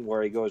thing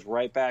where he goes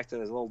right back to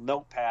his little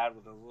notepad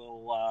with a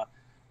little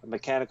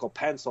mechanical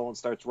pencil and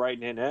starts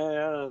writing in,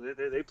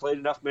 they played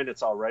enough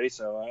minutes already,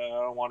 so I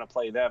don't want to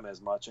play them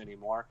as much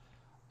anymore.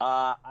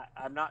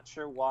 I'm not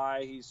sure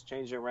why he's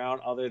changing around,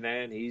 other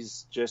than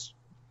he's just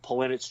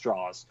pulling at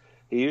straws.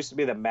 He used to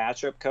be the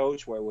matchup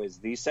coach, where it was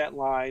these set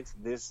lines,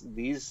 this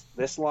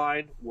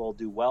line will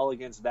do well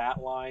against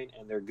that line,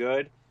 and they're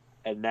good.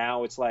 And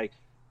now it's like,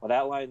 well,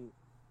 that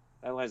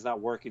line's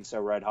not working so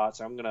red hot,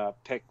 so I'm going to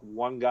pick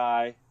one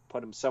guy,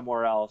 put him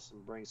somewhere else,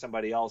 and bring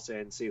somebody else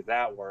in, see if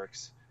that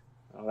works.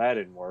 Oh, that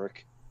didn't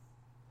work.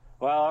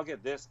 Well, I'll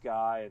get this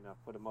guy and I'll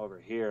put him over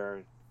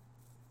here.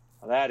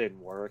 Well, that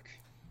didn't work.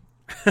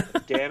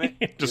 Damn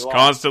it. Just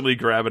constantly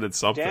grabbing at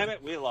something. Damn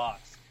it, we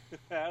lost.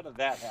 How did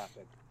that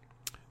happen?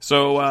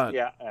 So, I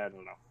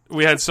don't know.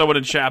 We had someone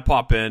in chat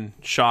pop in.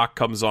 Shock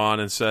comes on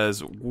and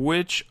says,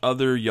 which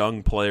other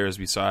young players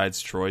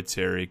besides Troy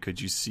Terry could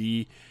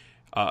see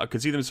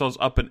themselves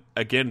up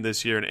again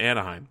this year in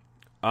Anaheim?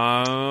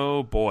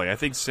 Oh, boy. I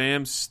think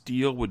Sam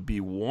Steele would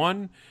be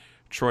one.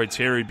 Troy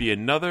Terry would be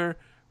another.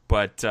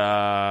 But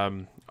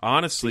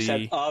honestly... He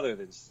said other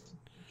than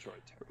Troy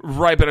Terry.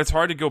 Right, but it's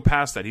hard to go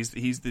past that.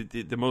 He's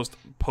the most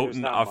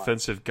potent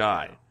offensive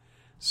guy.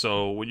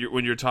 So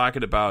when you're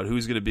talking about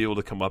who's going to be able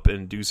to come up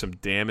and do some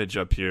damage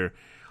up here,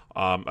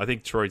 I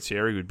think Troy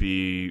Terry would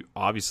be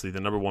obviously the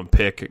number one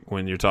pick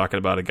when you're talking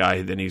about a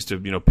guy that needs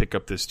to pick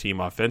up this team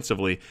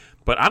offensively.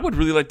 But I would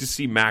really like to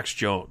see Max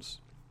Jones.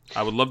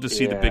 I would love to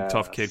see the big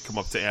tough kid come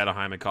up to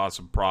Anaheim and cause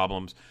some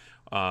problems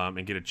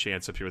and get a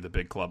chance up here with the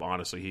big club.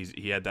 Honestly,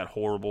 he had that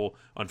horrible,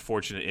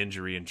 unfortunate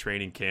injury in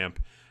training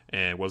camp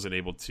and wasn't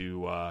able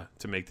to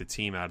make the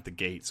team out of the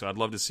gate. So I'd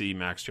love to see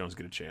Max Jones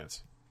get a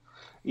chance.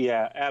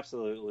 Yeah,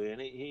 absolutely. And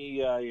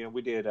he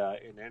we did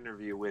an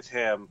interview with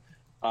him,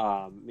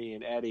 me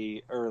and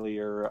Eddie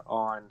earlier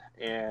on,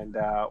 and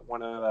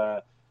one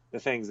of the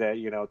things that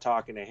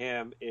talking to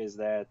him is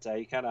that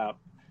he kind of,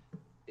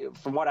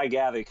 from what I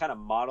gather, he kind of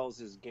models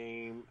his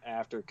game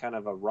after kind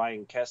of a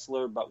Ryan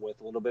Kessler, but with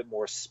a little bit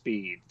more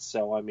speed.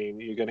 So I mean,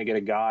 you're going to get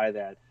a guy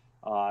that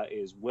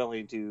is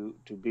willing to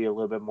be a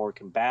little bit more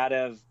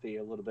combative, be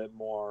a little bit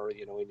more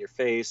in your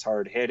face,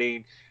 hard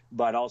hitting,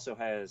 but also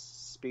has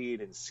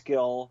speed and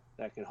skill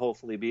that can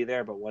hopefully be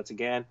there. But once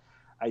again,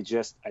 I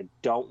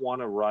don't want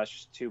to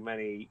rush too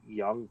many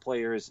young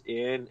players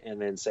in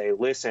and then say,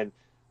 listen,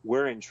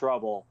 we're in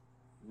trouble,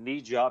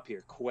 need you up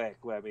here quick.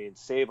 I mean,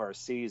 save our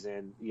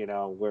season. We're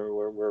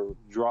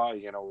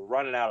running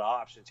out of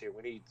options here.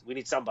 We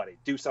need somebody,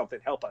 do something,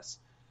 help us.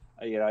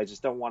 I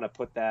just don't want to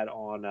put that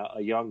on a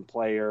young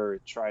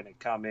player trying to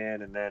come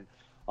in and then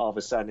all of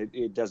a sudden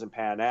it doesn't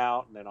pan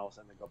out, and then all of a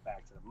sudden they go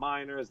back to the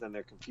minors, then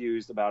they're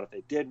confused about if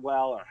they did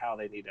well or how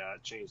they need to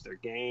change their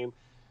game,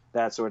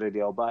 that sort of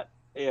deal. But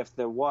if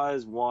there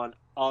was one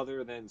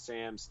other than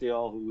Sam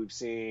Steele, who we've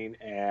seen,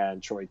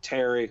 and Troy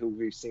Terry, who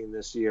we've seen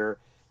this year,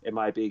 it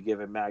might be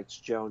giving Max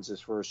Jones his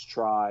first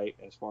try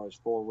as far as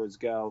forwards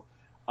go.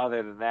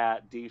 Other than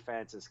that,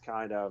 defense is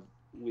kind of,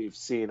 we've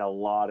seen a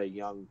lot of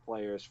young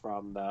players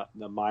from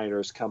the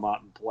minors come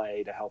out and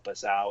play to help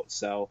us out.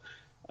 So,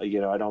 I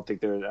don't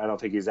think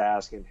he's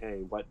asking,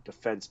 hey, what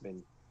defenseman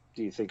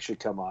do you think should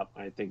come up?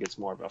 I think it's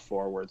more of a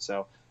forward.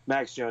 So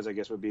Max Jones, I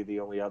guess, would be the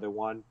only other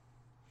one.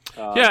 He's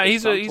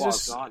back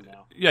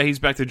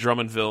to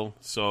Drummondville,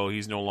 so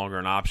he's no longer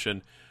an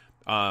option.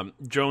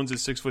 Jones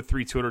is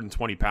 6'3",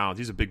 220 pounds.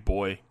 He's a big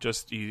boy.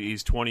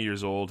 He's 20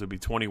 years old. He'll be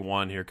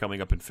 21 here coming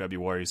up in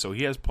February, so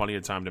he has plenty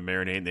of time to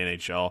marinate in the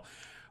NHL.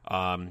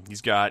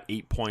 He's got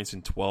 8 points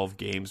in 12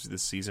 games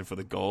this season for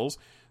the Gulls,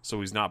 so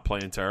he's not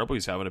playing terrible.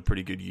 He's having a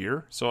pretty good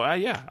year. So,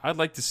 I'd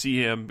like to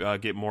see him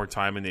get more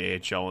time in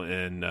the AHL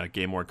and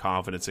gain more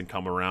confidence and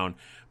come around.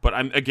 But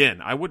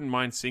I wouldn't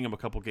mind seeing him a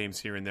couple games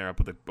here and there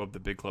up of the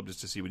big club just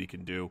to see what he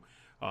can do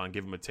and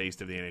give him a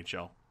taste of the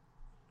NHL.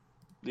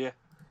 Yeah.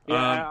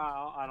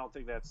 I don't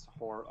think that's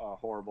a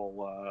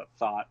horrible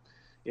thought.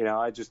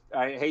 I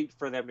hate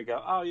for them to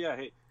go, oh, yeah,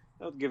 hey,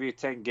 they'll give you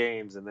 10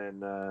 games and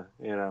then,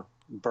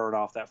 burn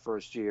off that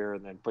first year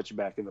and then put you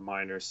back in the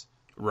minors.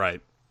 Right.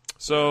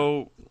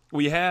 So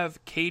we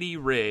have Katie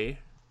Ray,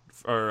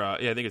 I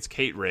think it's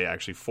Kate Ray,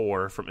 actually,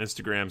 4 from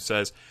Instagram,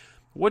 says,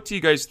 what do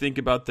you guys think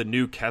about the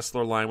new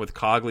Kessler line with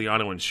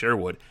Cogliano and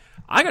Sherwood?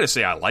 I got to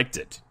say I liked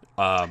it.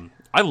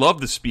 I love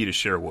the speed of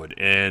Sherwood,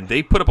 and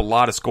they put up a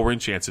lot of scoring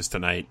chances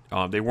tonight.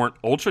 They weren't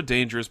ultra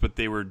dangerous, but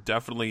they were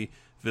definitely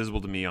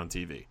visible to me on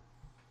TV.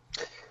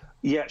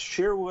 Yeah,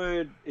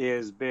 Sherwood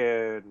has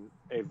been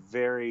a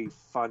very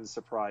fun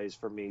surprise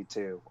for me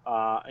too.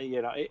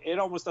 It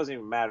almost doesn't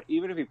even matter.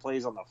 Even if he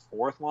plays on the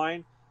fourth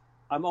line,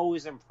 I'm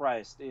always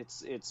impressed.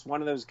 It's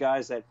one of those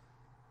guys that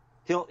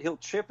he'll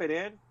chip it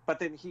in, but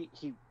then he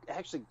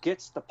actually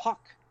gets the puck.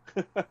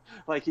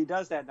 Like he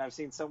does that, and I've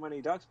seen so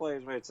many Ducks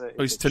players where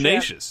he's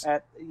tenacious.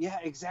 Yeah,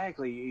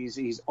 exactly.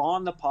 He's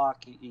on the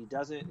puck. He's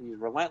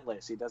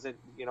relentless. He doesn't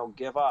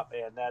give up,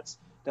 and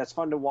that's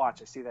fun to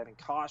watch. I see that in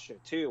Kasha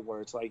too,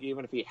 where it's like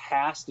even if he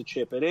has to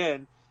chip it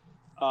in,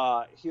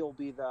 he'll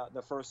be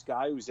the first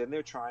guy who's in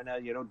there trying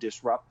to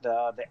disrupt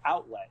the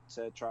outlet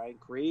to try and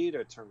create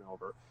a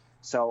turnover.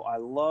 So I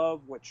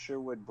love what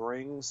Sherwood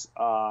brings.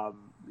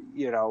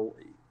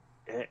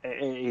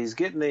 He's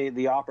getting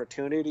the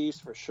opportunities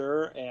for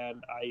sure,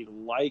 and I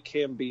like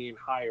him being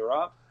higher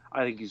up.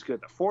 I think he's good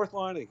at the fourth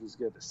line. I think he's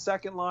good at the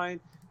second line.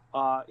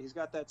 He's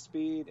got that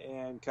speed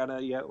and kind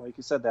of like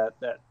you said,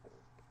 that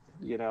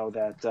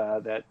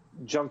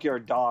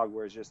junkyard dog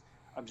where it's just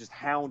I'm just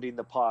hounding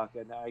the puck,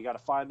 and I got to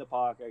find the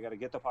puck. I got to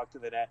get the puck to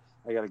the net.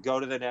 I got to go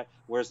to the net.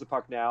 Where's the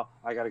puck now?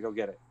 I got to go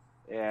get it.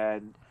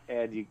 And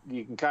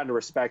you can kind of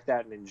respect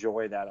that and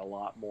enjoy that a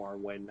lot more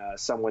when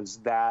someone's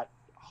that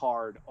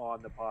hard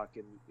on the puck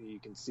and you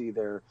can see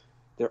their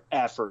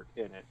effort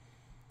in it.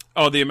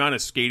 Oh, the amount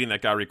of skating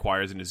that guy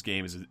requires in his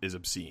game is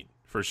obscene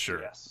for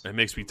sure. Yes. It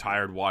makes me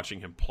tired watching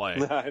him play.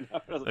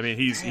 I mean,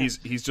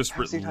 he's just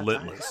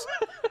relentless.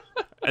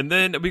 And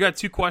then we got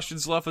 2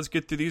 questions left. Let's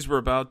get through these. We're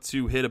about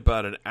to hit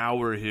about an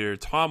hour here.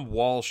 Tom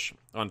Walsh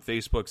on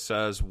Facebook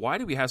says, why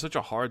do we have such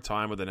a hard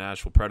time with the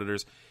Nashville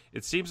Predators?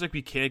 It seems like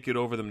we can't get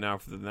over them now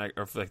for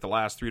the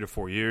last 3 to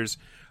 4 years.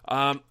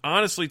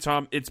 Honestly,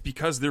 Tom, it's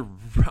because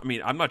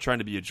I'm not trying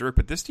to be a jerk,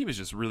 but this team is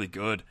just really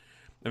good.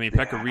 I mean,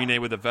 Pekka Rinne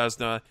with the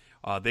Vezina,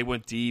 they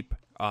went deep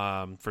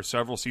for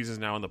several seasons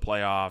now in the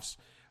playoffs.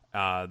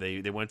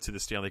 They went to the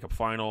Stanley Cup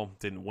final,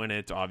 didn't win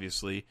it,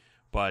 obviously,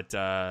 but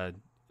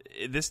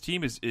this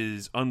team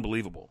is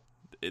unbelievable.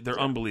 They're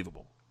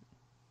unbelievable.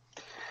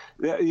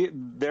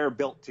 They're a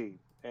built team,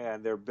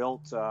 and they're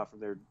built from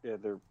their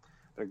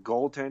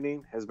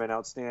goaltending has been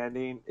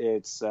outstanding.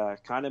 It's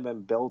kind of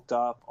been built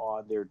up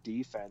on their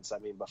defense. I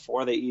mean,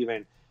 before they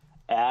even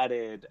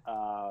added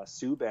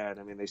Subban,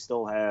 I mean, they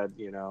still had,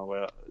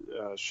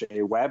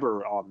 Shea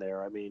Weber on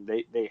there. I mean,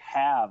 they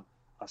have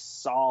a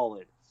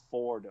solid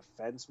 4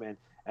 defensemen,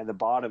 and the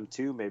bottom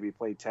 2 maybe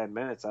played 10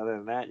 minutes. Other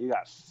than that, you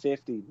got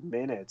 50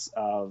 minutes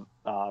of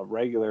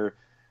regulation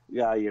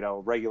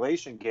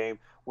game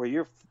where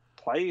you're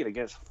playing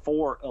against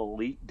 4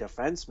 elite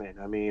defensemen.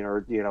 I mean,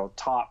 or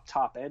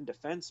top end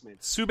defensemen.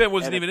 Subban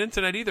wasn't even in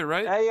tonight either,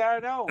 right? Yeah, I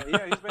know.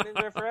 Yeah, he's been in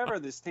there forever.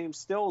 This team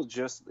still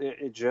just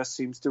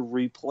seems to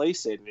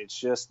replace it, and it's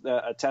just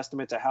a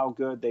testament to how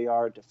good they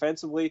are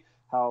defensively,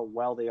 how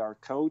well they are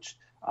coached.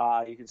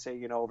 You can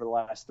say, over the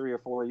last 3 or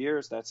 4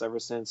 years, that's ever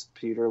since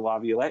Peter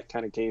Laviolette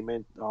kind of came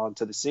in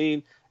onto the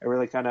scene, it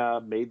really kind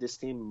of made this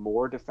team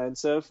more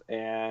defensive.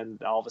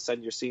 And all of a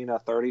sudden, you're seeing a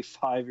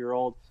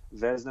 35-year-old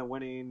Vezina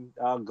winning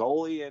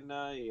goalie, and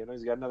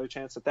he's got another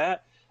chance at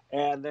that.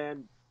 And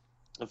then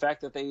the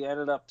fact that they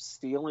ended up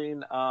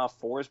stealing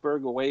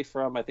Forsberg away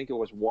from, I think it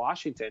was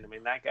Washington. I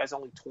mean, that guy's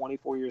only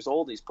 24 years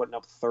old. He's putting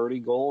up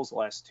 30 goals the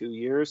last 2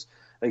 years.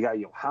 They got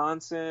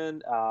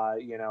Johansson,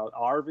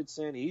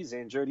 Arvidsson. He's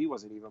injured. He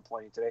wasn't even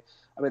playing today.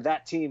 I mean,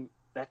 that team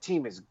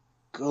is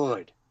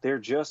good. They're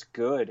just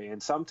good.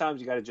 And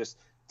sometimes you got to just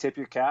tip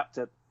your cap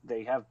that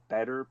they have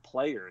better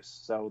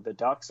players. So the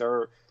Ducks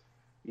are,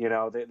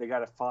 they got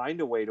to find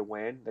a way to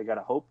win. They got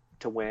to hope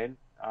to win.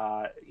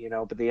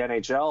 But the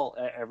NHL,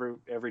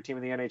 every team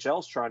in the NHL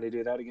is trying to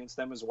do that against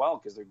them as well,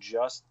 because they're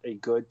just a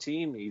good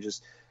team. You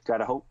just got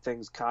to hope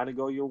things kind of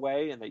go your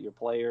way and that your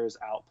players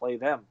outplay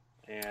them.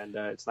 And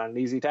it's not an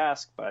easy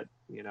task, but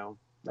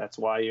that's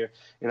why you're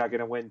not going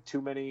to win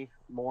too many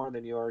more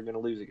than you are going to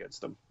lose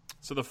against them.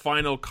 So the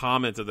final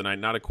comment of the night,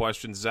 not a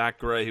question. Zach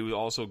Gray, who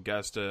also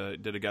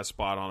did a guest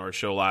spot on our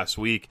show last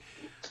week,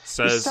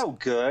 says, "He's so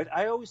good.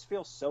 I always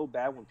feel so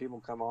bad when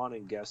people come on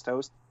and guest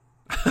host.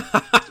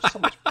 It's so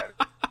much better."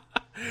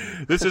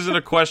 This isn't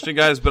a question,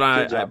 guys,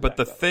 but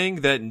the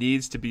thing that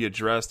needs to be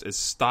addressed is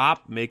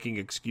stop making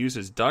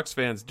excuses. Ducks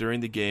fans during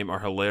the game are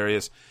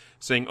hilarious,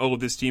 saying, "Oh,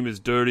 this team is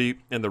dirty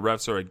and the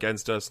refs are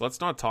against us." Let's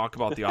not talk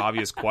about the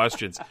obvious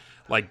questions,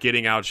 like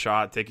getting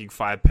outshot, taking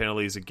 5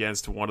 penalties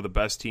against one of the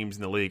best teams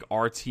in the league.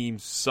 Our team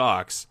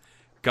sucks.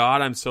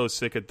 God, I'm so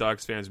sick of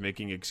Ducks fans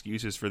making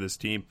excuses for this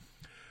team.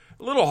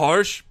 A little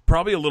harsh,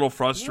 probably a little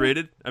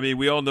frustrated. I mean,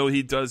 we all know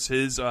he does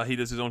his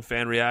own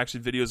fan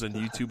reaction videos on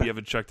YouTube. If you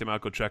haven't checked him out,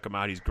 go check him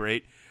out. He's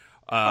great.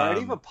 Are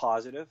even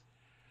positive?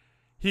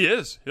 He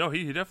is.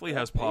 He definitely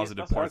has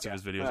positive parts of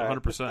his videos,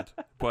 100%.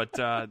 But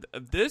I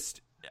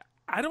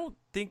don't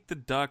think the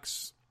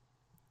Ducks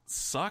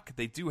suck.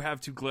 They do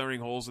have 2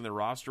 glaring holes in their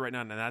roster right now,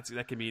 and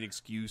that can be an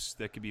excuse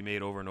that can be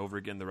made over and over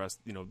again the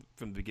rest,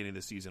 from the beginning of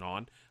the season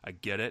on. I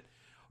get it.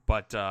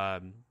 But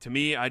to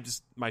me,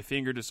 my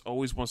finger just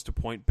always wants to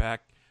point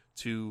back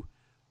to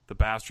the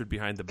bastard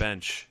behind the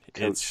bench.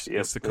 It's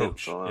the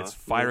coach. It's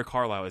fire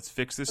Carlisle. It's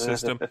fix the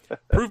system.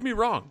 Prove me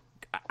wrong.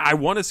 I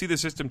want to see the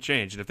system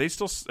change. And if they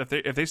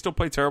still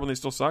play terrible and they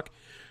still suck,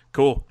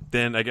 cool.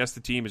 Then I guess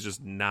the team is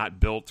just not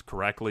built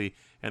correctly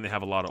and they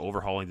have a lot of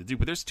overhauling to do.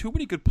 But there's too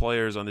many good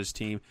players on this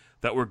team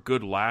that were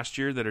good last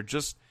year that are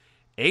just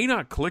A,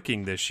 not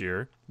clicking this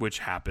year, which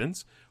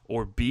happens,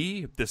 or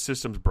B, the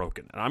system's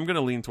broken. And I'm going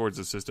to lean towards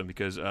the system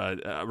because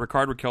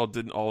Rickard Rakell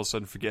didn't all of a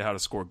sudden forget how to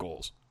score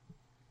goals.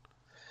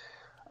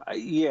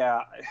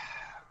 Yeah,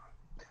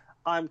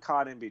 I'm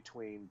caught in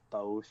between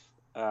both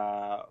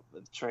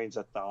trains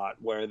of thought,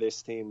 where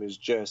this team is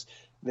just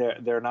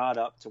they're not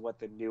up to what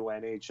the new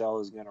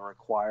NHL is going to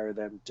require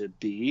them to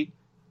be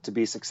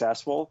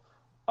successful.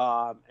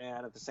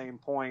 And at the same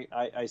point,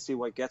 I see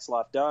what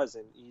Getzlaf does,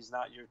 and he's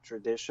not your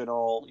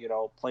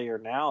traditional player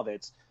now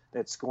that's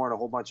scoring a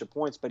whole bunch of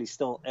points, but he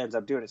still ends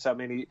up doing it. So I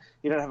mean,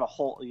 he doesn't have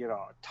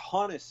a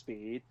ton of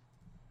speed,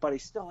 but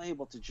he's still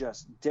able to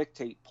just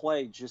dictate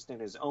play just in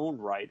his own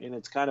right. And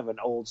it's kind of an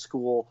old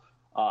school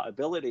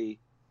ability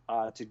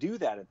to do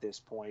that at this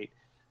point.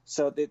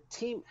 So the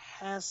team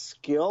has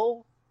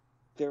skill.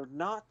 They're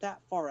not that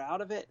far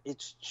out of it.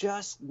 It's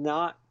just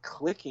not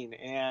clicking.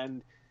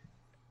 And,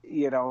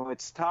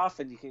 it's tough.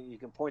 And you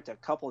can point to a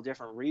couple of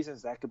different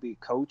reasons. That could be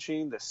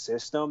coaching, the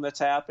system that's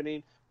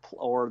happening,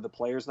 or the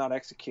players not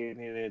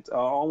executing. And it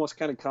almost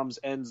kind of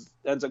ends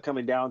up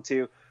coming down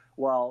to,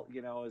 well,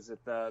 is it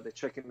the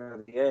chicken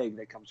or the egg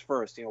that comes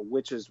first?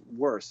 Which is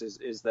worse?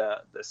 Is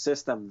the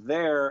system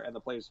there and the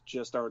players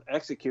just aren't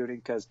executing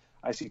because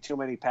I see too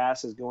many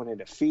passes going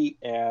into feet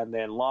and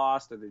then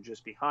lost, or they're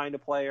just behind a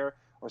player,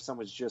 or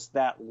someone's just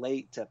that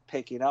late to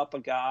picking up a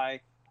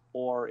guy?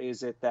 Or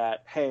is it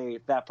that, hey,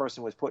 that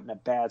person was put in a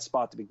bad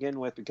spot to begin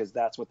with because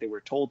that's what they were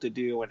told to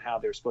do and how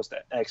they're supposed to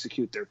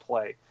execute their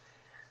play?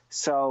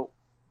 So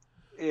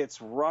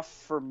it's rough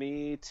for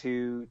me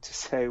to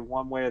say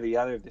one way or the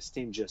other. This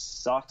team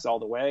just sucks all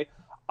the way.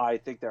 I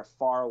think they're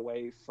far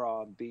away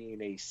from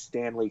being a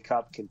Stanley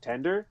Cup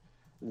contender.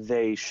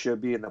 They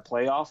should be in the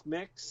playoff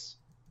mix,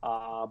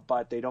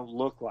 but they don't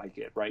look like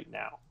it right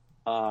now.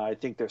 I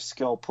think their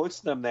skill puts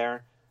them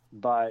there,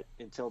 but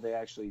until they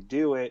actually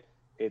do it,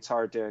 it's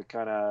hard to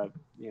kind of,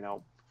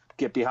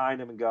 get behind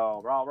them and go,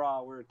 rah,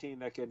 rah, we're a team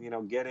that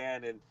can, get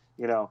in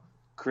and,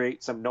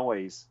 create some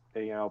noise,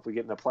 if we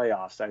get in the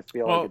playoffs. I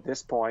feel like at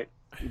this point,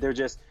 they're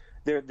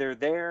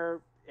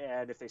there.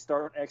 And if they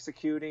start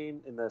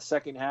executing in the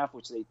second half,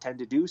 which they tend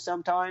to do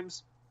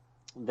sometimes,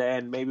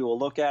 then maybe we'll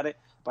look at it.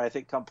 But I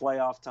think come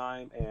playoff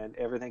time and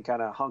everything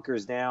kind of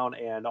hunkers down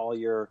and all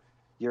your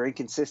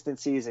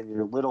inconsistencies and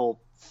your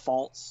little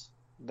faults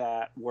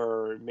that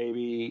were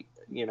maybe,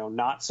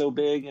 not so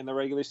big in the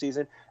regular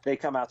season, they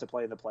come out to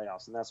play in the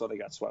playoffs. And that's why they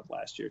got swept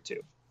last year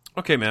too.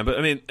 Okay, man. But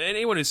I mean,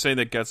 anyone who's saying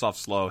that gets off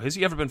slow, has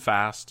he ever been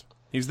fast?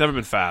 He's never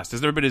been fast.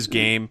 Has never been his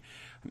game.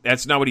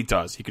 That's not what he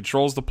does. He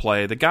controls the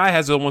play. The guy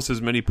has almost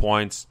as many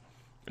points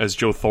as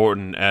Joe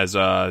Thornton, as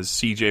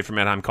CJ from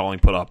Anaheim Calling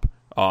put up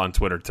on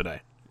Twitter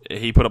today.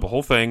 He put up a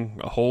whole thing,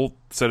 a whole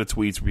set of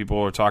tweets where people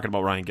are talking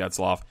about Ryan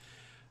Getzlaf.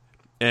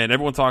 And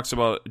everyone talks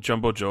about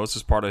Jumbo Joe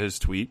as part of his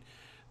tweet,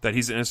 that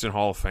he's an instant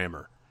Hall of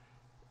Famer.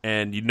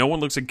 And no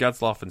one looks at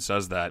Getzlaf and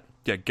says that.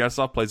 Yeah,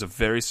 Getzlaf plays a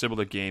very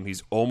similar game.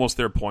 He's almost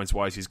there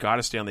points-wise. He's got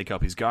a Stanley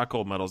Cup. He's got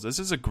gold medals. This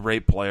is a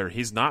great player.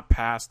 He's not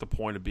past the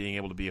point of being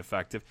able to be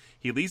effective.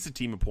 He leads the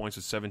team in points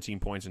with 17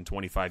 points in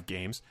 25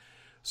 games.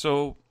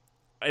 So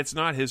it's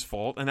not his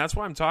fault. And that's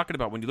why I'm talking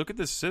about. When you look at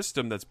this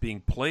system that's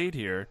being played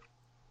here,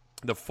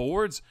 the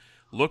forwards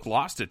look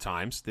lost at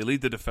times. They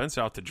leave the defense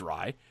out to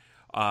dry.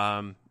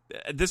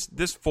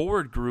 This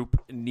forward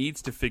group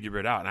needs to figure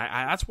it out. And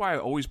that's why I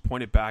always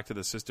point it back to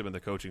the system and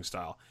the coaching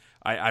style.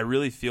 I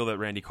really feel that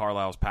Randy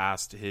Carlyle's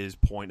past his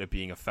point of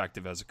being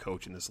effective as a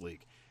coach in this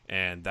league.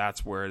 And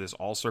that's where this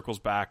all circles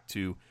back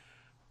to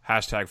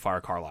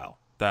 #FireCarlisle.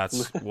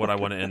 That's what I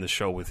want to end the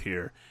show with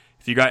here.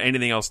 If you got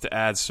anything else to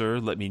add, sir,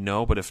 let me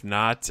know. But if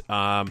not,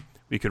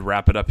 we could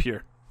wrap it up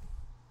here.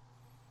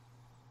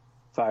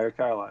 Fire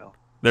Carlisle.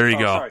 There you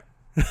go. Sorry.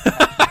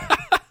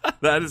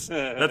 That's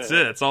it.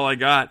 That's all I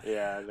got.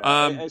 Yeah.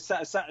 I'm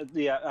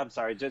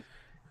sorry. Just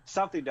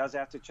something does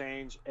have to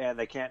change, and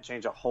they can't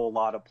change a whole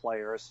lot of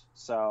players.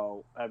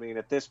 So, I mean,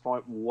 at this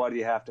point, what do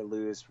you have to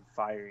lose for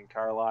firing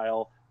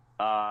Carlisle?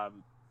 I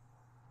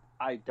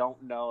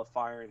don't know if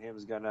firing him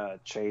is going to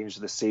change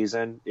the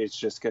season. It's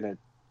just going to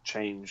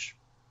change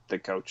the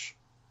coach.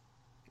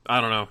 I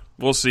don't know.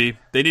 We'll see.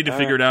 They need to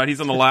figure it out. He's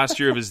on the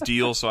last year of his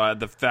deal, so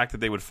the fact that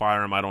they would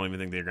fire him, I don't even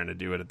think they're going to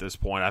do it at this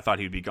point. I thought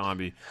he'd be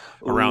gone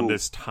around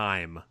this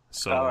time.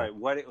 So, all right.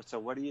 What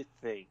do you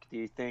think? Do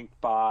you think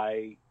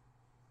by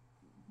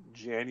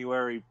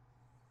January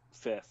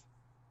 5th,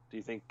 do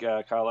you think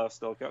Carlisle's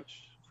still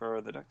coach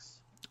for the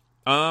Ducks?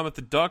 If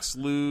the Ducks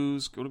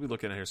lose, what are we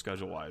looking at here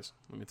schedule-wise?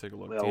 Let me take a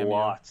look. A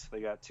lot. They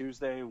got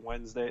Tuesday,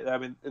 Wednesday. I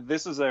mean,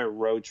 this is their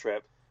road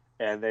trip.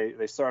 And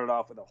they started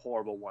off with a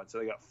horrible one. So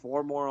they got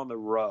 4 more on the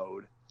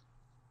road.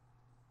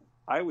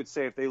 I would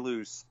say if they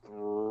lose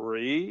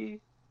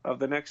 3 of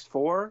the next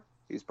 4,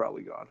 he's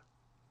probably gone.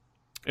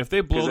 If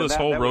they blow this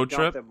whole road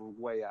trip, them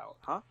way out,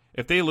 huh?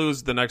 If they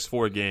lose the next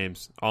 4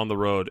 games on the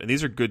road, and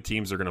these are good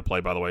teams they're going to play,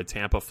 by the way,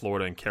 Tampa,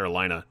 Florida, and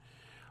Carolina,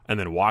 and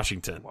then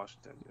Washington.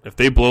 Yeah. If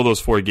they blow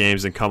those 4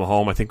 games and come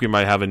home, I think we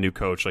might have a new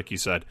coach, like you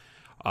said,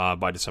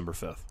 by December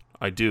 5th.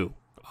 I do.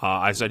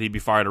 I said he'd be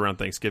fired around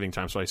Thanksgiving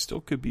time, so I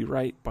still could be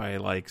right by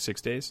like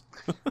 6 days.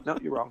 No,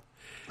 you're wrong.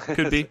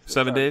 Could be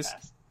 7 days.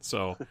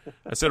 So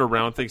I said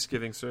around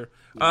Thanksgiving, sir.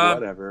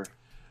 Whatever.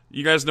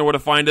 You guys know where to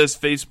find us: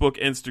 Facebook,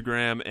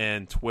 Instagram,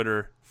 and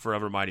Twitter.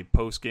 Forever Mighty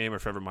Postgame or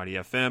Forever Mighty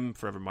FM,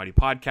 Forever Mighty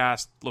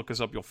Podcast. Look us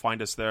up. You'll find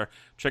us there.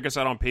 Check us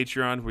out on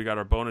Patreon. We got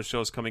our bonus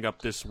shows coming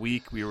up this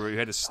week. We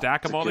had to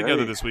stack them all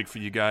together this week for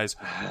you guys.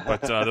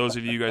 But those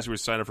of you guys who are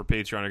signed up for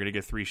Patreon are going to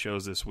get 3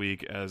 shows this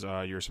week as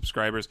your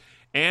subscribers.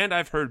 And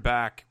I've heard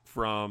back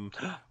from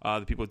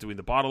the people doing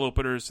the bottle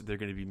openers. They're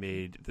going to be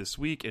made this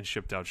week and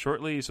shipped out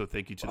shortly. So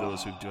thank you to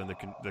those who've done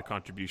the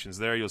contributions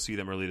there. You'll see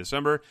them early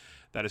December.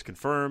 That is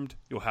confirmed.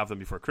 You'll have them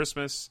before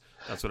Christmas.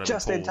 That's what I've been told.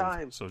 Just in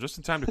time. So just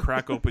in time to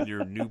crack open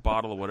your new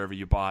bottle of whatever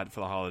you bought for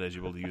the holidays.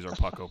 You'll be able to use our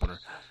puck opener.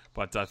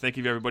 But thank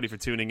you, everybody, for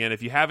tuning in.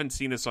 If you haven't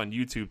seen us on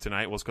YouTube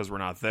tonight, well, it's because we're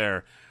not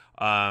there.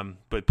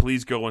 But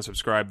please go and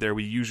subscribe there.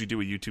 We usually do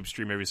a YouTube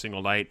stream every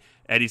single night.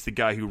 Eddie's the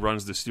guy who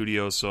runs the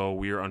studio, so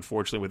we are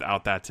unfortunately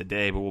without that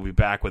today. But we'll be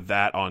back with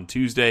that on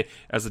Tuesday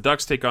as the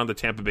Ducks take on the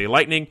Tampa Bay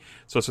Lightning.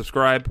 So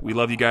subscribe. We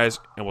love you guys,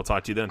 and we'll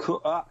talk to you then. Cool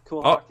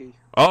hockey.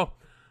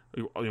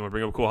 You want to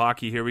bring up cool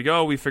hockey? Here we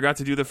go. We forgot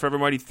to do the Forever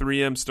Mighty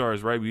 3M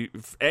stars, right?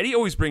 Eddie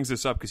always brings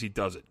this up because he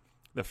does it.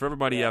 The Forever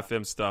Mighty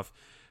FM stuff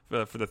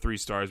for the 3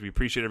 stars. We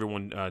appreciate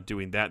everyone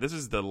doing that. This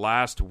is the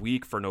last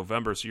week for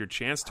November, so your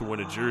chance to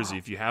win a jersey,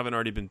 if you haven't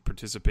already been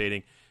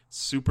participating,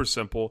 super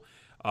simple.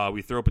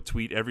 We throw up a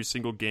tweet every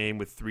single game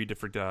with 3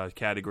 different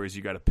categories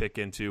you got to pick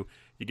into.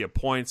 You get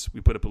points.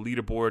 We put up a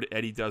leaderboard.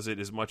 Eddie does it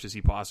as much as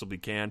he possibly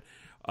can.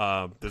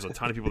 There's a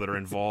ton of people that are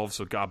involved,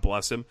 so God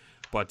bless him.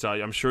 But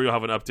I'm sure you'll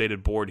have an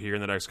updated board here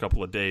in the next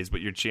couple of days.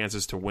 But your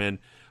chances to win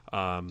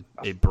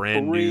a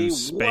brand new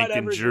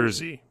spanking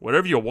jersey,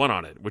 whatever you want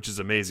on it, which is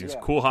amazing. Yeah.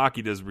 Cool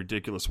Hockey does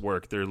ridiculous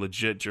work. They're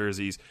legit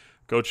jerseys.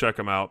 Go check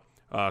them out,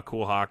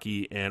 Cool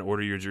Hockey, and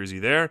order your jersey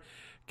there.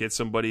 Get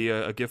somebody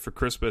a gift for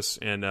Christmas,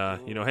 and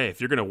hey, if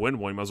you're going to win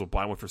one, you might as well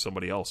buy one for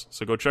somebody else.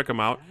 So go check them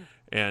out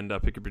and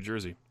pick up your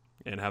jersey.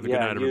 And have a good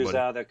night, everybody.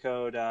 Use the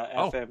code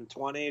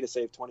FM20 to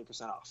save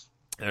 20% off.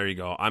 There you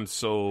go. I'm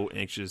so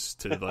anxious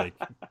to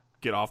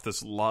get off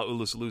this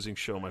losing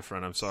show, my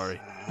friend. I'm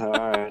sorry. All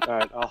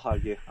right. I'll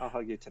hug you. I'll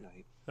hug you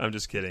tonight. I'm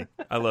just kidding.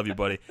 I love you,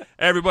 buddy.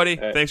 Everybody,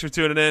 Thanks for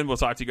tuning in. We'll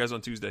talk to you guys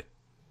on Tuesday.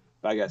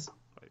 Bye, guys.